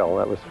fairly well.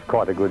 That was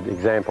quite a good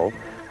example.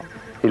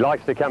 he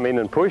likes to come in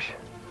and push,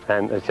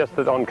 and it's just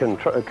that on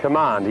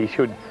command he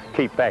should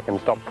keep back and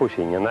stop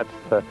pushing, and that's,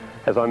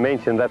 as I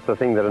mentioned, that's the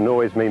thing that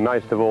annoys me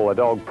most of all, a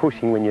dog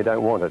pushing when you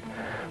don't want it.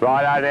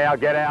 Righto now,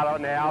 get out of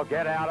it now,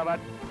 get out of it.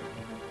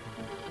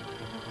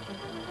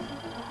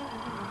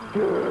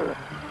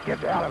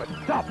 Get out of it,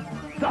 stop,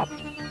 stop.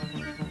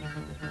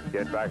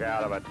 Get back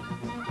out of it.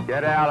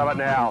 Get out of it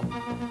now.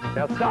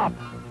 Now stop,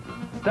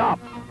 stop.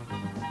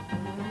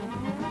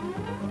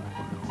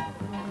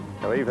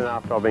 So even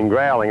after I've been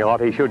growling a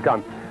lot, he should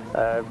come.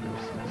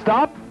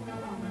 Stop.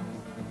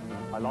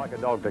 I like a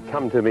dog to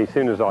come to me as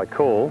soon as I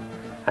call,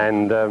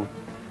 and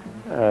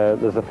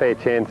there's a fair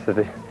chance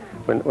that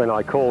when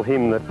I call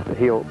him that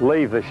he'll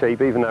leave the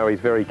sheep, even though he's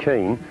very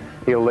keen,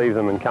 he'll leave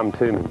them and come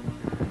to me.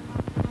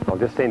 I'll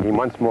just send him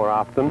once more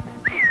after them.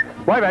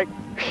 Way back.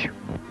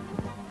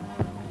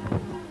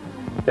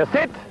 Now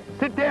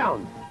sit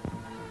down.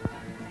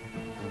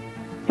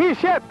 Here,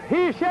 Shep,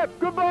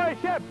 good boy,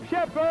 Shep,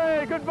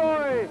 hey, good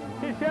boy,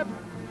 here, Shep.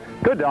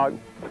 Good dog,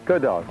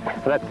 good dog.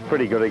 So that's a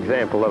pretty good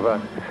example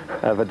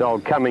of a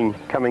dog coming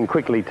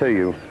quickly to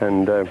you,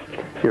 and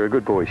you're a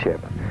good boy, Shep.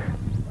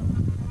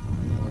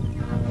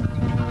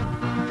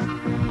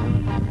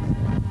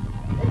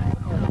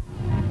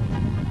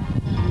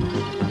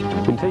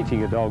 In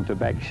teaching a dog to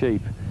back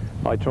sheep,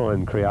 I try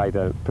and create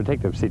a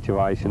protective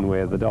situation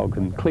where the dog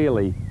can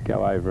clearly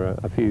go over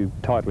a few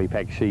tightly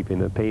packed sheep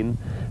in a pen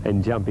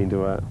and jump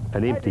into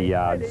an empty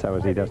yard so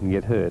as he doesn't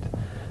get hurt.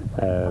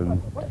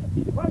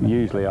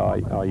 Usually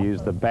I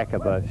use the back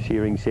of the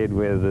shearing shed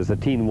where there's a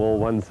tin wall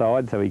one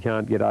side so he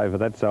can't get over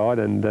that side,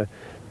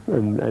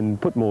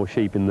 and put more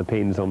sheep in the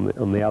pens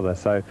on the other,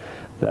 so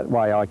that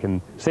way I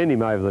can send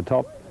him over the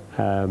top,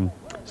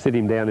 sit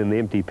him down in the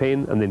empty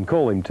pen and then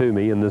call him to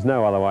me, and there's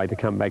no other way to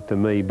come back to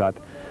me but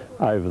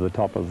over the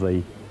top of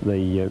the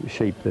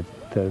sheep that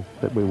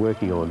we're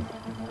working on.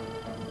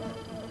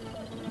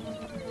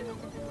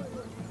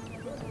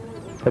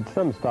 At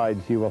some stage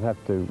you will have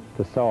to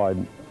decide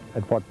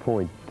at what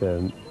point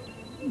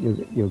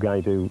you're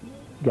going to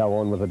go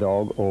on with a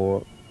dog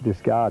or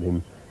discard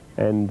him,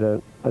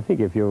 and I think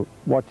if you're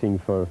watching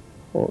for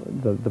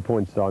the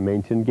points that I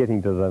mentioned,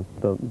 getting to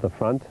the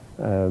front,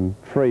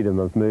 freedom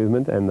of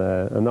movement and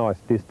a nice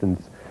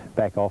distance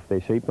back off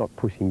their sheep, not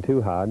pushing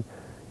too hard.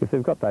 If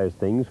they've got those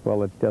things,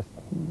 well, it's just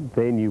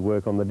then you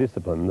work on the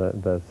discipline,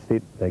 the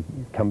sit, they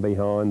come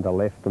behind, the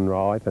left and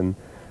right, and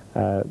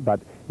but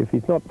if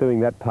he's not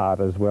doing that part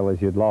as well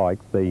as you'd like,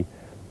 the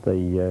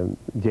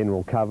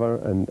general cover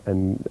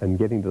and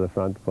getting to the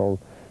front, well,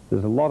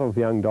 there's a lot of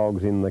young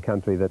dogs in the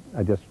country that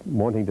are just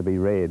wanting to be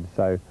reared,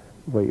 so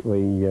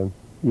you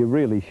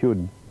really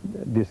should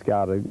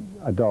discard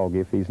a dog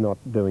if he's not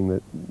doing the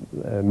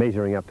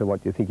measuring up to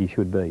what you think he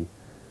should be.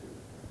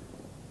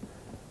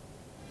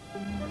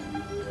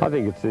 I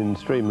think it's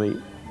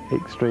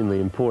extremely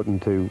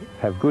important to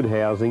have good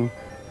housing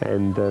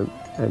and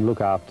look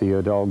after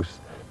your dogs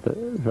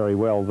very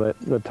well.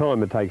 The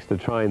time it takes to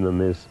train them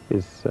is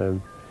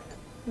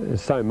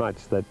so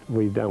much that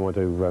we don't want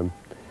to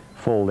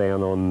fall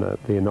down on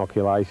the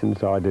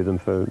inoculations. I do them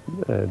for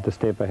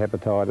distemper,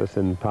 hepatitis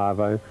and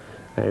parvo,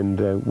 and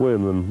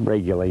worm them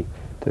regularly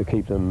to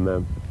keep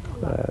them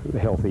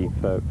healthy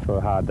for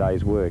a hard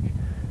day's work.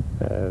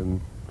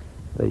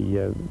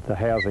 The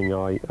housing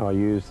I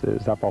use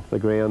is up off the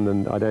ground,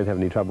 and I don't have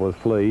any trouble with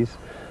fleas,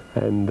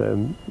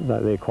 and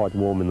they're quite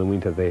warm in the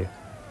winter there.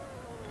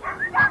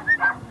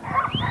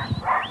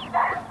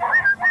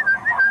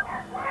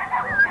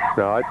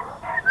 Right,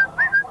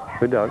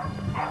 good dog.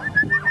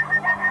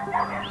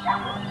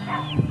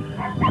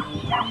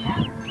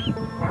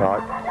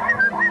 Right.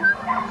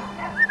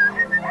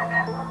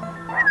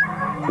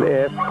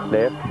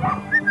 Left.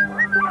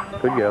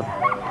 Good girl.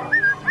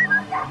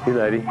 Here,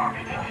 lady.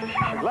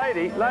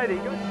 Lady,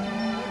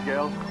 good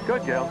girl,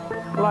 good girl.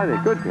 Lady,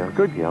 good girl,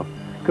 good girl,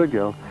 good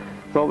girl.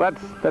 Well,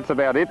 that's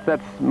about it.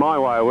 That's my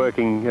way of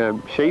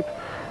working sheep.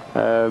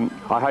 I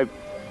hope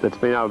that's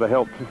been able to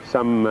help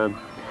some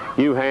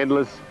new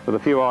handlers with a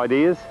few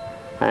ideas,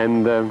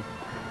 and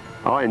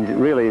I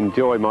really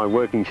enjoy my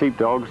working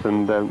sheepdogs,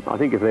 and I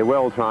think if they're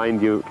well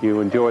trained,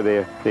 you enjoy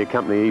their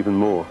company even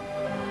more.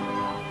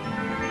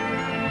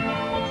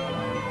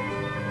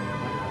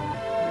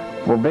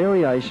 For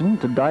variation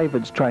to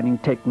David's training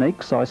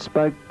techniques, I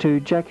spoke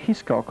to Jack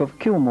Hiscock of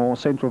Kilmore,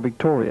 Central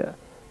Victoria.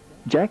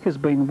 Jack has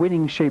been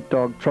winning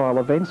sheepdog trial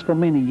events for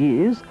many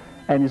years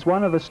and is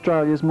one of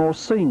Australia's more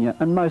senior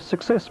and most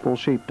successful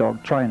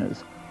sheepdog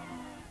trainers.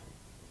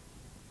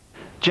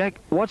 Jack,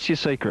 what's your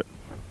secret?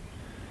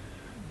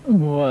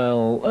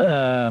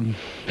 Well,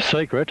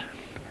 secret,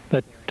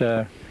 but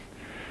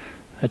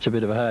that's a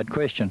bit of a hard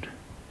question.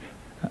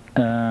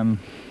 I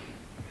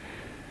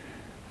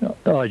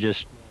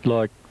just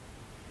like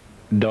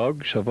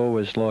dogs. I've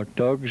always liked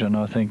dogs, and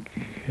I think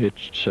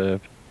it's a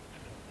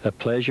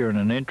pleasure and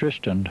an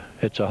interest, and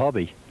it's a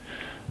hobby.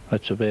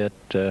 That's about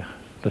the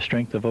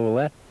strength of all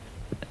that.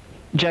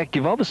 Jack,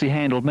 you've obviously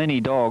handled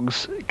many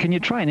dogs. Can you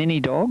train any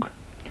dog?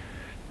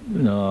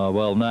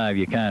 Well, no,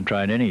 you can't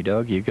train any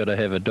dog. You've got to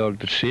have a dog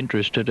that's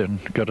interested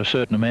and got a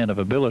certain amount of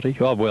ability.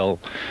 Oh, well,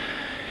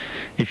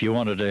 if you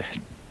wanted to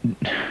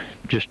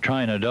just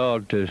train a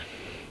dog to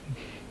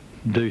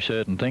do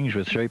certain things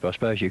with sheep, I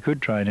suppose you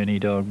could train any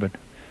dog, but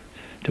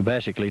to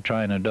basically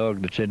train a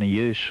dog that's any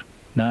use,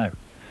 no.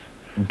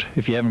 And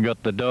if you haven't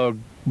got the dog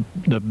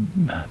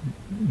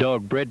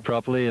bred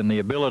properly and the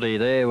ability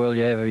there, well,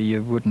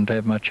 you wouldn't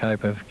have much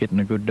hope of getting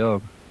a good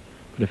dog.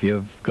 But if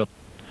you've got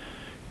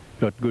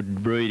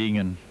good breeding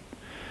and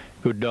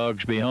good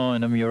dogs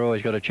behind them, you've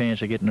always got a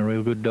chance of getting a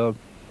real good dog.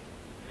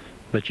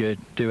 But you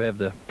do have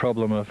the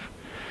problem of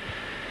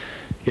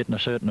getting a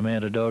certain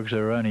amount of dogs that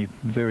are only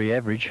very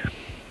average,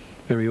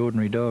 very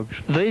ordinary dogs.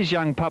 These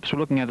young pups we're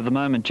looking at the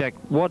moment, Jack,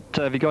 what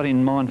have you got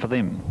in mind for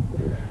them?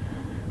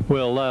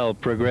 Well, they'll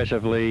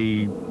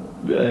progressively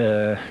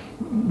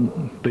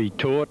be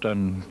taught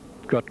and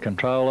got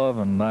control of,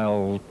 and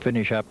they'll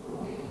finish up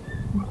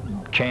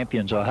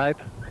champions, I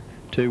hope,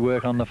 to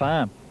work on the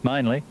farm,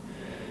 mainly,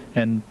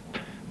 and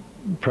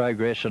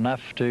progress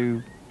enough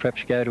to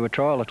perhaps go to a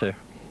trial or two.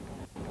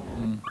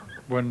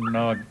 When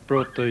I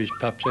brought these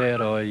pups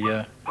out,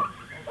 I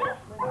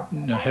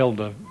held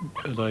the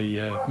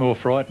more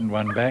frightened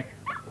one back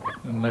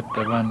and let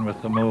the one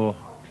with the more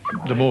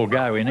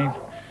go in him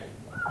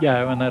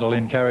go, and that'll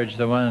encourage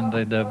the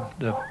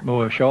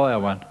more shyer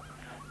one,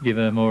 give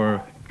her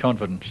more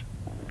confidence.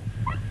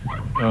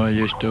 I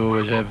used to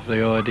always have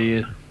the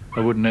idea I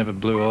wouldn't have a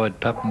blue-eyed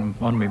pup on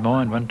my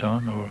mind one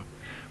time, or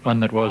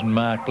one that wasn't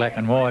marked black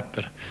and white,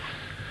 but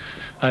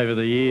over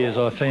the years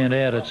I found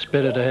out it's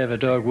better to have a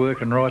dog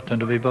working right than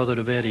to be bothered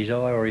about his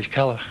eye or his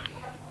colour.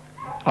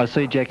 I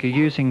see, Jack, you're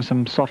using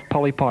some soft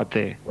polypipe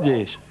there.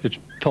 Yes, it's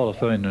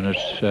polythene and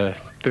it's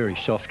very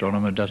soft on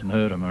them. It doesn't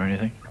hurt them or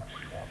anything.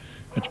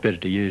 It's better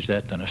to use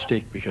that than a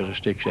stick, because a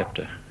stick's apt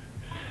to,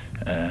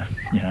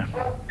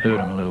 hurt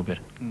them a little bit.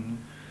 Mm-hmm.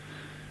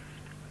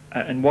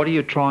 And what are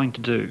you trying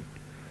to do?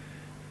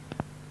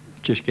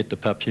 Just get the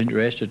pups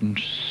interested and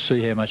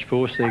see how much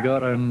force they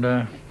got and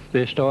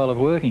their style of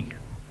working.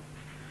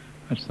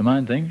 That's the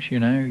main things,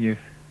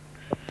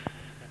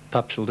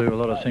 pups will do a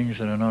lot of things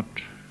that are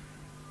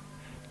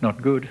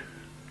not good.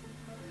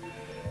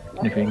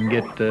 If you can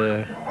get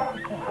the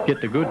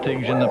good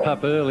things in the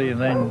pup early,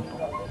 and then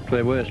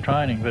they're worth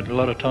training. But a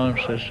lot of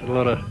times there's a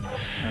lot of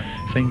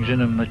things in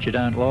them that you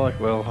don't like.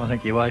 Well, I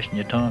think you're wasting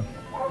your time.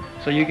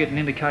 So you get an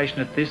indication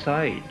at this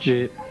age,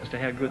 yeah, as to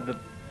how good the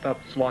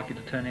pup's likely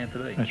to turn out to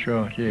be? That's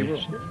right,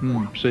 yes.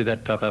 See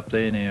that pup up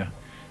there now?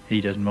 He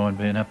doesn't mind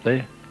being up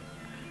there.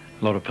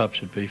 A lot of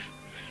pups would be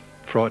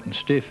frightened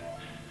stiff.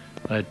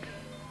 They'd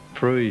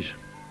freeze.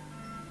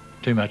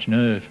 Too much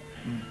nerve.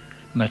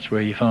 And that's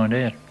where you find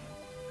out.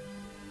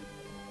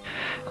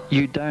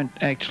 You don't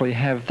actually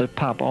have the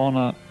pup on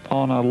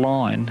a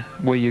line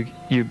where you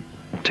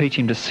teach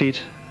him to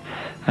sit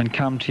and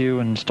come to you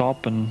and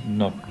stop and...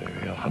 Not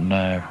very often,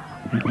 no.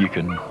 You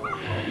can...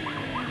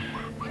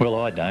 Well,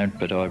 I don't,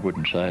 but I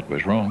wouldn't say it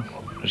was wrong.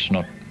 It's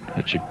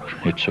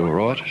all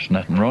right. There's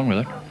nothing wrong with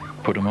it.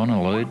 Put them on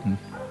a lead and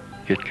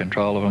get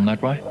control of them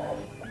that way.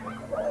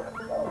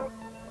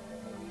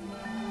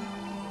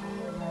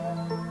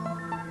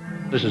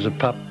 This is a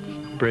pup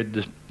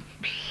bred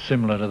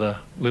similar to the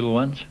little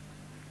ones,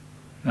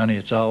 only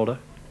it's older.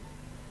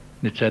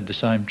 It's had the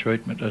same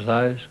treatment as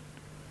those.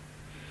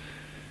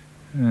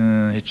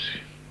 It's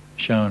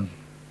showing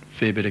a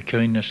fair bit of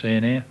keenness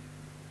there now.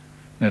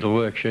 It'll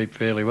work sheep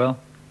fairly well.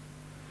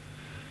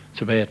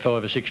 It's about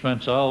 5 or 6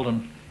 months old,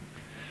 and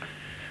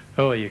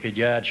you could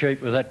yard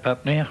sheep with that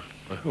pup now.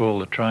 All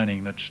the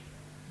training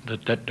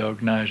that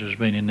dog knows has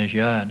been in this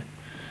yard,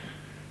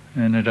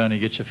 and it only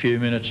gets a few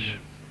minutes.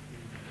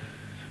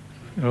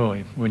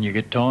 When you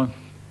get time,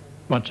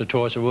 once or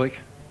twice a week.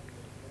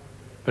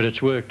 But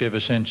it's worked ever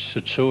since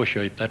it saw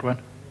sheep, that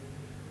one.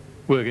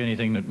 Work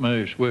anything that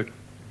moves, work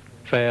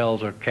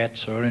fowls or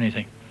cats or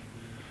anything.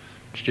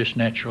 It's just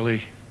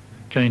naturally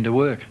keen to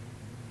work.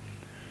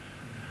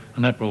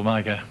 And that will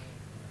make a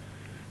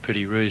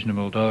pretty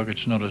reasonable dog.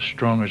 It's not as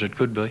strong as it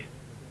could be.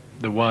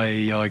 The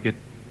way I get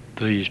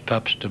these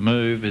pups to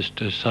move is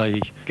to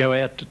say, go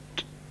out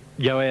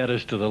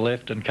as to the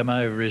left and come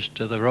over as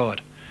to the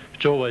right.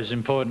 It's always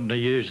important to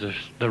use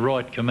the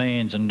right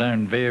commands and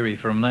don't vary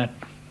from that,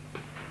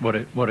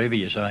 whatever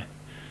you say.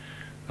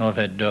 I've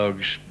had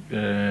dogs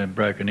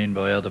broken in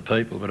by other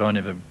people, but I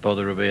never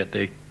bother about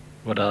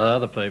what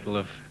other people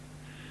have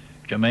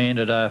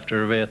commanded.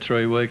 After about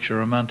 3 weeks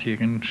or a month, you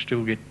can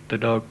still get the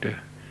dog to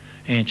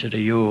answer to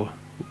your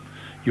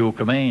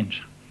commands.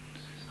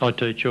 I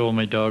teach all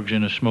my dogs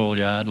in a small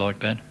yard like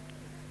that,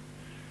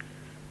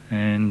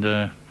 and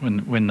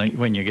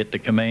when you get the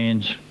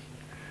commands,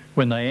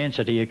 when they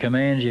answer to your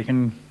commands, you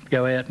can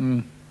go out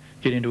and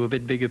get into a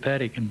bit bigger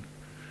paddock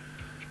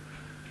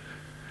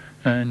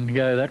and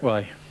go that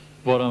way.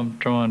 What I'm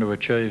trying to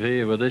achieve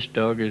here with this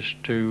dog is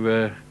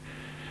to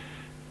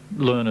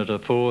learn her to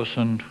force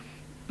and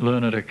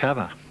learn her to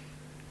cover.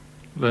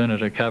 Learn her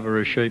to cover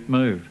as sheep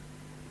move.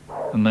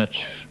 And that's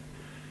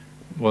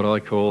what I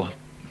call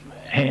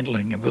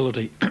handling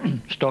ability,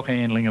 stock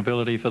handling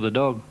ability for the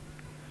dog.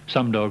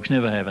 Some dogs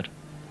never have it.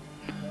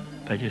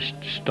 They just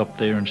stop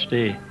there and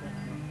stare.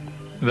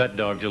 That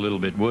dog's a little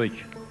bit weak,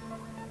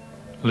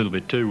 a little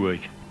bit too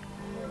weak.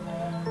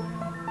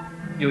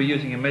 You're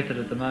using a method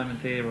at the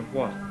moment there of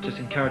what? Just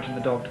encouraging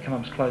the dog to come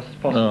up as close as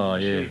possible? Oh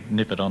yeah,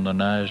 nip it on the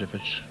nose if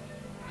it's,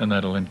 and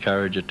that'll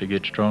encourage it to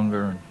get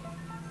stronger and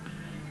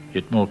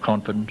get more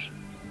confidence.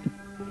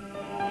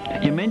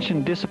 You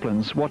mentioned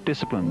disciplines. What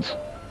disciplines?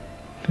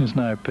 There's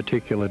no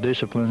particular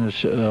discipline.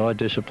 I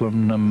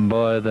discipline them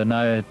by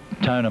the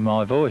tone of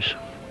my voice.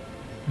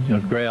 You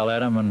growl at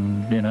them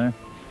and, you know,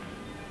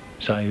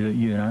 say,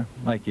 you know,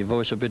 make your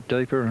voice a bit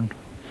deeper and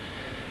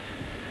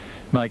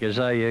make it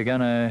say you're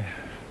going to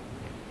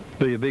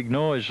be a big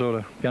noise,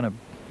 sort of.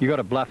 You got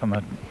to bluff them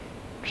at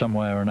some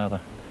way or another.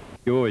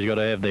 You always got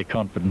to have their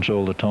confidence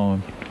all the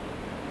time.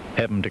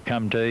 Have them to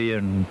come to you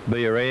and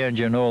be around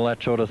you and all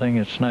that sort of thing.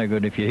 It's no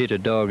good if you hit a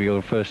dog,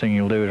 the first thing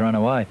you'll do is run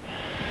away.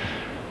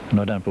 And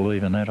I don't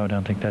believe in that. I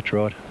don't think that's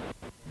right.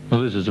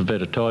 Well, this is a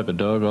better type of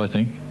dog, I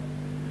think.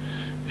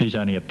 He's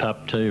only a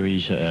pup too. He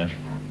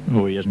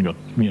hasn't got,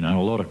 you know,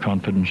 a lot of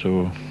confidence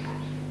or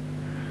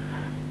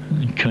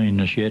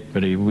keenness yet,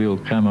 but he will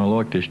come. I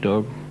like this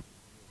dog.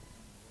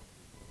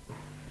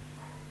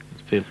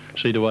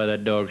 See the way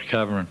that dog's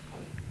covering.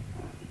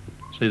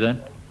 See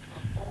that?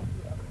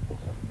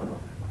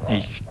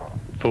 He's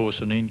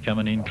forcing in,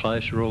 coming in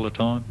closer all the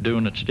time,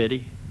 doing it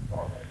steady.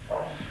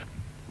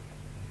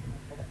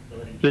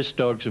 This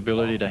dog's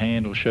ability to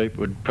handle sheep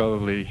would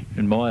probably,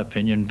 in my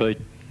opinion, beat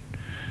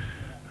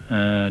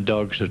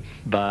dogs that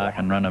bark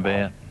and run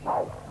about,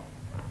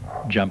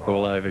 jump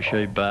all over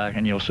sheep, bark,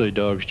 and you'll see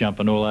dogs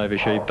jumping all over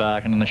sheep,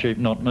 barking, and the sheep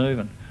not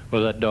moving.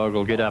 Well, that dog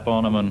will get up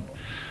on them and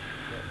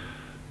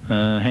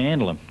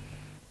handle them.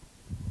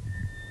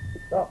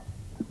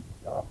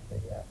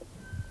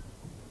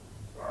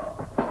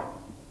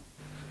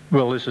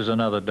 Well, this is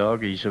another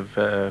dog. He's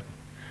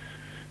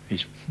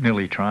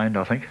nearly trained,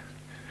 I think.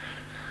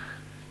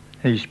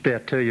 He's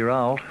about 2 years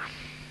old,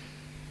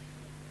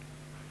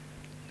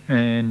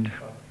 and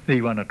he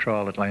won a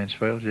trial at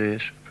Lansfield,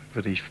 yes,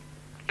 with his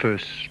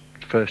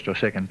first or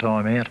second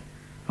time out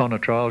on a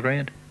trial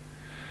ground.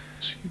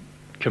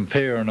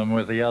 Comparing them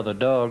with the other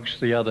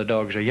dogs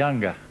are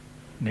younger,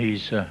 and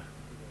he's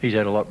had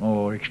a lot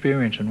more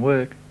experience and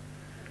work.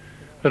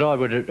 But I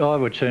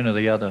would sooner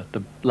the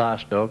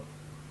last dog,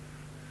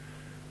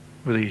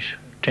 with his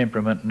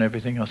temperament and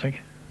everything, I think.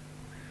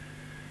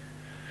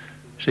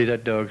 See,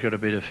 that dog's got a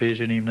bit of fizz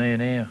in him there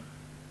now.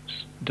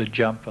 The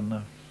jump and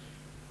the...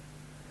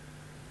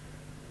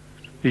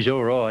 He's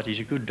all right, he's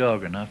a good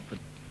dog enough, but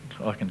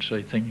I can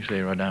see things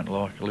there I don't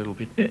like a little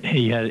bit.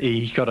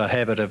 He's got a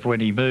habit of when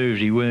he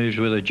moves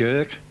with a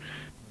jerk.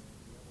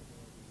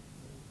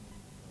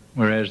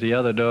 Whereas the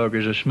other dog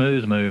is a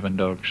smooth moving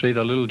dog. See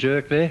the little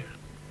jerk there?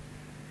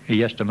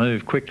 He has to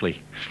move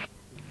quickly.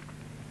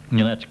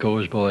 And that's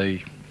caused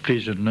by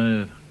fizz and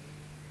nerve.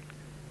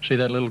 See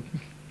that little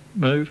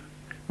move?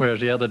 Whereas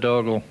the other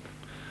dog will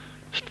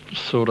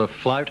sort of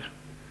float.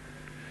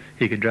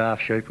 You can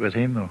draft sheep with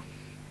him or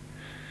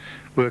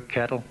work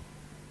cattle.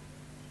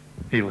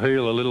 He'll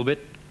heel a little bit.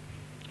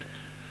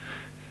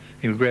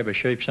 He'll grab a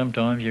sheep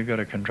sometimes. You've got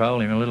to control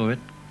him a little bit.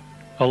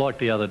 I like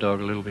the other dog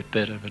a little bit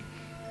better, but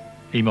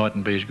he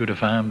mightn't be as good a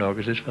farm dog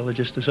as this fella,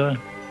 just the same.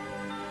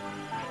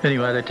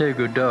 Anyway, they're two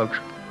good dogs.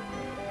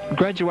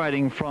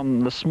 Graduating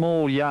from the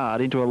small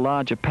yard into a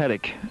larger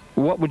paddock,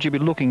 what would you be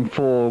looking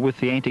for with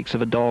the antics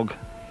of a dog?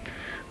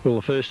 Well,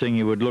 the first thing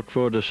you would look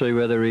for to see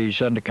whether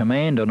he's under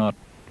command or not.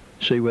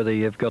 See whether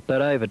you've got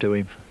that over to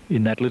him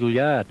in that little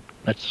yard.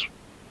 That's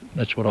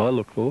what I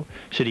look for.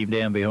 Sit him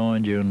down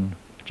behind you and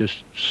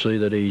just see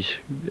that he's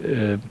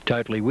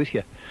totally with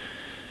you.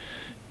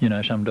 You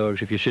know, some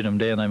dogs, if you sit them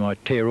down, they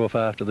might tear off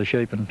after the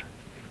sheep and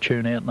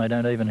tune out and they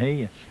don't even hear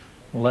you.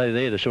 Well,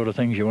 they're the sort of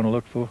things you want to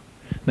look for.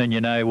 Then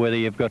you know whether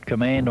you've got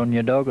command on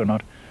your dog or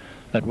not.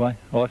 That way,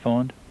 I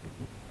find.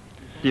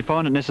 Do you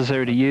find it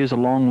necessary to use a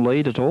long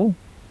lead at all?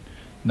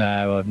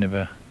 No, I've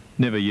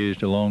never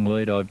used a long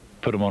lead. I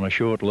put them on a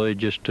short lead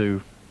just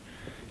to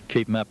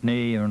keep them up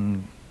near you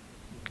and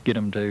get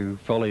them to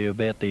follow you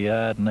about the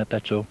yard, and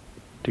that's all.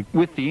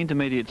 With the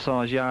intermediate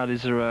size yard,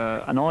 is there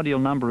an ideal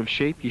number of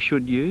sheep you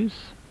should use?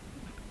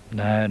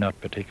 No, not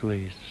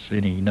particularly. It's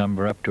any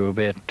number up to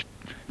about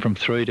from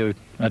 3 to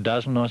a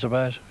dozen, I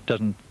suppose. It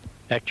doesn't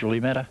actually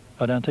matter,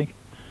 I don't think.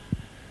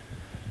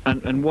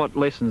 And what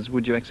lessons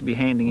would you actually be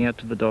handing out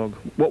to the dog?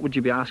 What would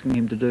you be asking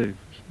him to do?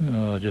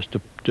 Oh, just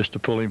to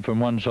pull him from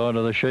one side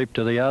of the sheep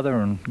to the other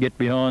and get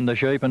behind the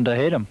sheep and to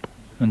head him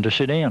and to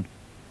sit down.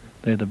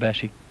 They're the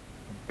basic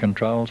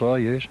controls I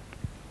use.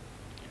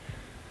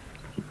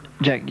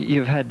 Jack,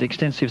 you've had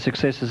extensive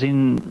successes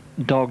in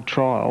dog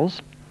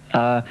trials.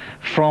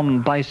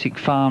 From basic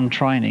farm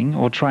training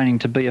or training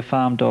to be a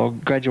farm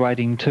dog,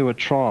 graduating to a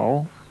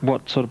trial,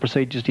 what sort of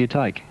procedures do you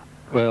take?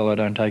 Well, I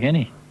don't take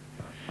any.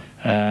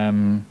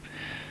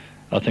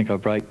 I think I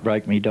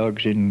break me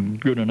dogs in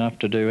good enough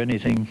to do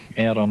anything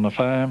out on the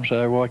farm,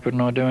 so why couldn't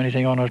I do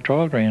anything on a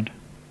trial ground?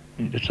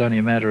 It's only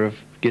a matter of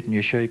getting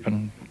your sheep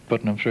and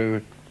putting them through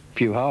a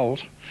few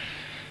holes.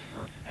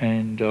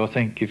 And I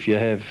think if you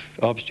have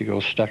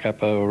obstacles stuck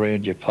up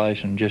around your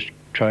place and just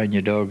train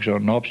your dogs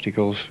on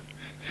obstacles,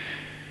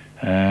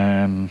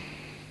 oh,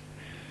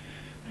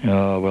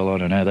 well, I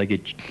don't know,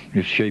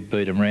 if sheep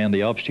beat them round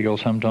the obstacle,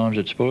 sometimes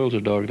it spoils a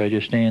dog. They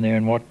just stand there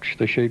and watch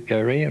the sheep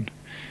go round.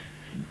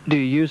 Do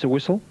you use a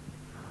whistle?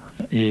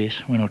 Yes,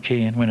 when I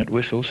can, when it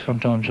whistles.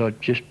 Sometimes I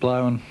just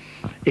blow and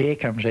air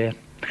comes out.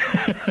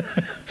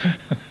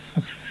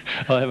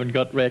 I haven't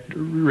got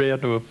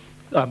round to a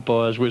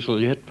umpire's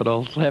whistle yet, but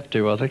I'll have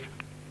to, I think.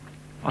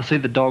 I see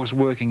the dog's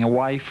working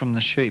away from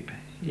the sheep.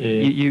 Yeah.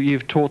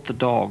 You've taught the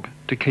dog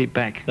to keep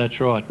back. That's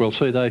right. Well,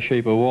 see, those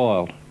sheep are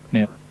wild.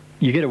 Now,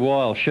 you get a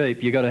wild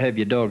sheep, you've got to have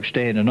your dog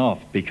standing off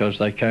because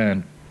they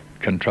can't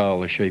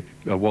control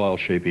a wild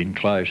sheep in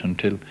close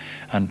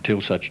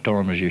until such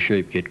time as your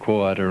sheep get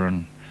quieter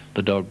and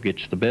the dog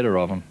gets the better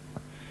of them.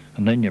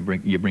 And then you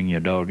bring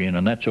your dog in,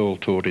 and that's all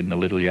taught in the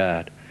little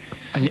yard.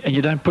 And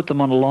you don't put them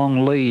on a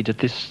long lead at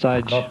this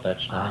stage? Not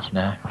that stage,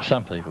 no.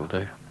 Some people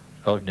do.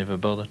 I've never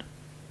bothered.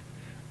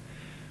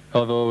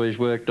 I've always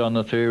worked on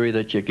the theory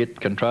that you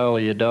get control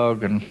of your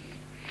dog and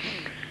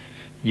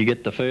you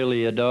get the feel of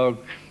your dog,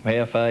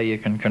 how far you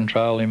can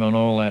control him and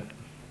all that.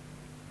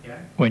 Yeah.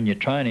 When you're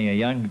training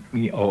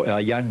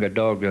a younger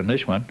dog than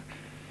this one,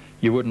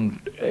 you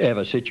wouldn't have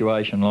a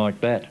situation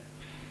like that.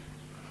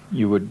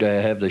 You would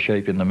have the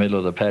sheep in the middle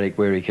of the paddock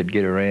where he could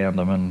get around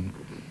them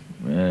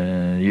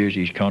and use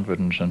his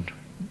confidence and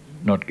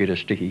not get a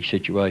sticky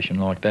situation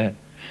like that.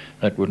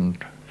 That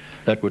wouldn't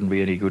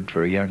be any good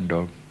for a young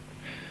dog.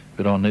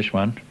 But on this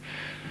one,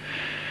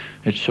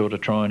 it's sort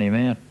of trying him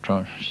out,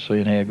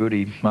 seeing how good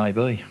he may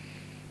be.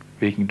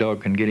 If a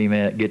dog can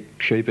get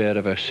sheep out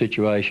of a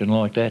situation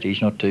like that,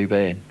 he's not too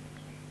bad.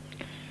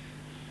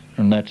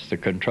 And that's the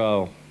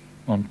control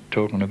I'm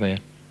talking about.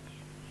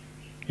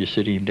 You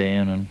sit him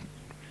down and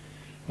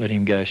let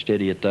him go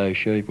steady at those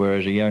sheep,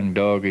 whereas a young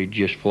dog, he'd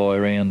just fly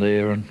around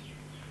there and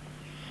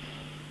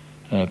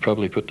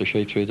probably put the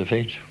sheep through the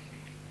fence.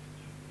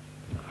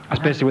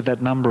 Especially with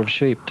that number of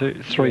sheep,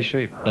 too. 3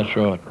 sheep. That's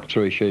right.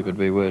 3 sheep would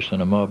be worse than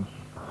a mob.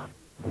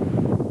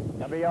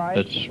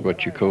 That's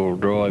what you call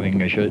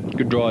driving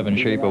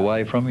sheep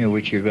away from you,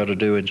 which you've got to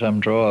do in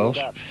some trials,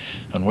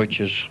 and which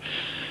is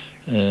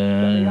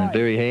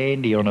very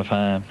handy on a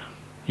farm.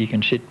 You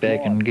can sit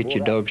back and get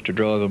your dogs to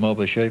drive a mob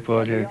of sheep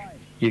while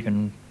you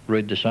can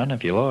read the sun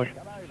if you like.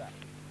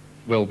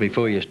 Well,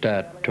 before you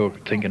start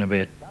thinking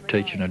about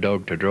teaching a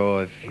dog to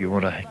drive, you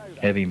want to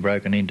have him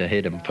broken in to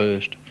head him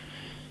first,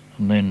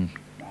 and then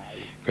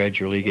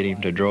gradually get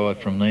him to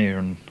drive from there.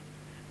 And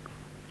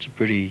it's a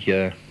pretty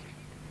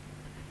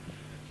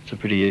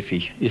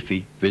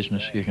iffy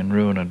business. You can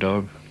ruin a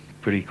dog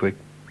pretty quick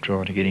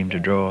trying to get him to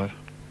drive,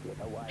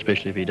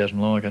 especially if he doesn't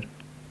like it.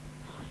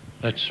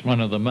 That's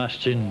one of the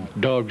musts in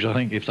dogs, I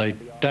think. If they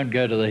don't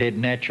go to the head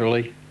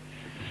naturally,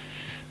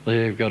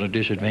 they've got a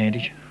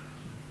disadvantage.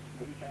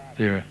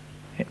 They're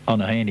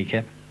on a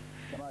handicap.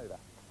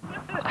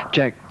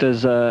 Jack,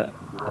 does a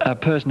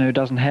person who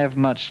doesn't have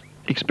much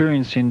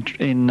experience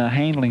in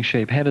handling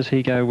sheep, how does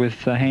he go with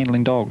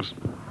handling dogs?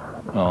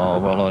 Oh,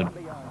 well,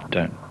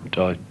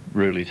 I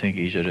really think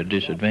he's at a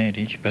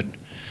disadvantage, but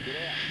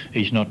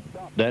he's not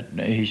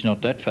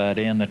that far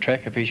down the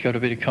track if he's got a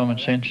bit of common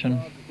sense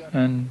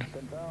and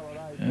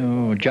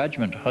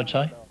judgment, I'd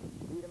say.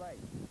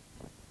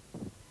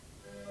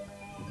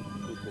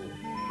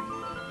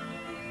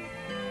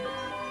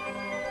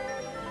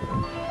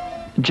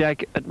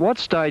 Jack, at what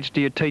stage do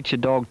you teach your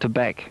dog to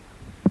back?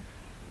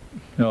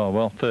 Oh,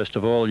 well, first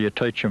of all, you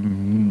teach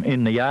him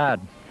in the yard.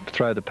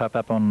 Throw the pup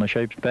up on the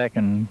sheep's back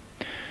and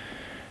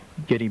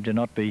get him to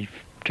not be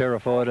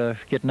terrified of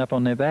getting up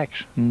on their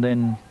backs. And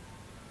then,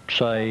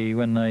 say,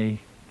 when they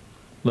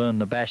learn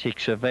the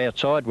basics of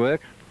outside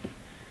work,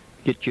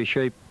 get your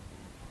sheep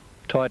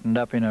tightened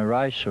up in a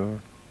race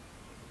or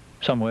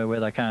somewhere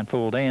where they can't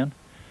fall down,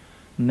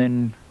 and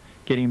then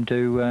get him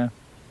to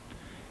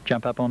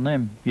jump up on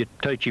them. You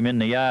teach him in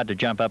the yard to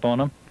jump up on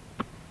them,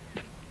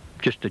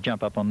 just to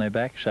jump up on their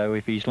back. So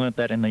if he's learnt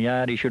that in the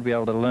yard, he should be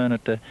able to learn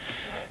it to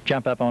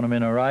jump up on them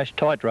in a race,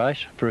 tight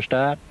race for a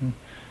start, and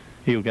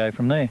he'll go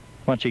from there.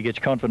 Once he gets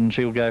confidence,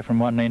 he'll go from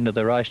one end of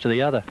the race to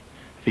the other,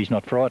 if he's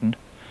not frightened.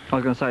 I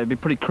was going to say, it'd be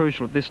pretty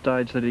crucial at this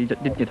stage that he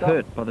didn't get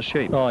hurt by the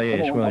sheep. Oh,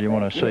 yes, well, you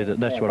want to see that.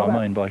 That's what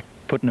I mean by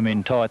putting him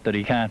in tight, that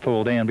he can't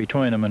fall down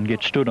between them and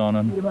get stood on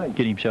and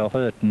get himself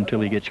hurt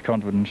until he gets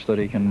confidence that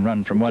he can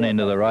run from one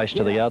end of the race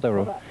to the other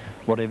or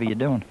whatever you're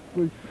doing.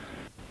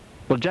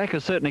 Well, Jack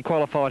has certainly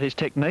qualified his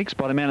techniques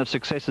by the amount of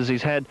successes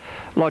he's had.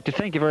 I'd like to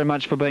thank you very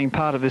much for being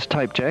part of this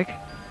tape, Jack.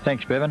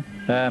 Thanks, Bevan.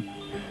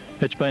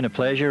 It's been a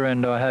pleasure,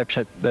 and I hope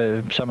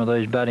that some of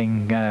these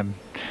budding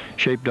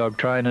sheepdog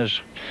trainers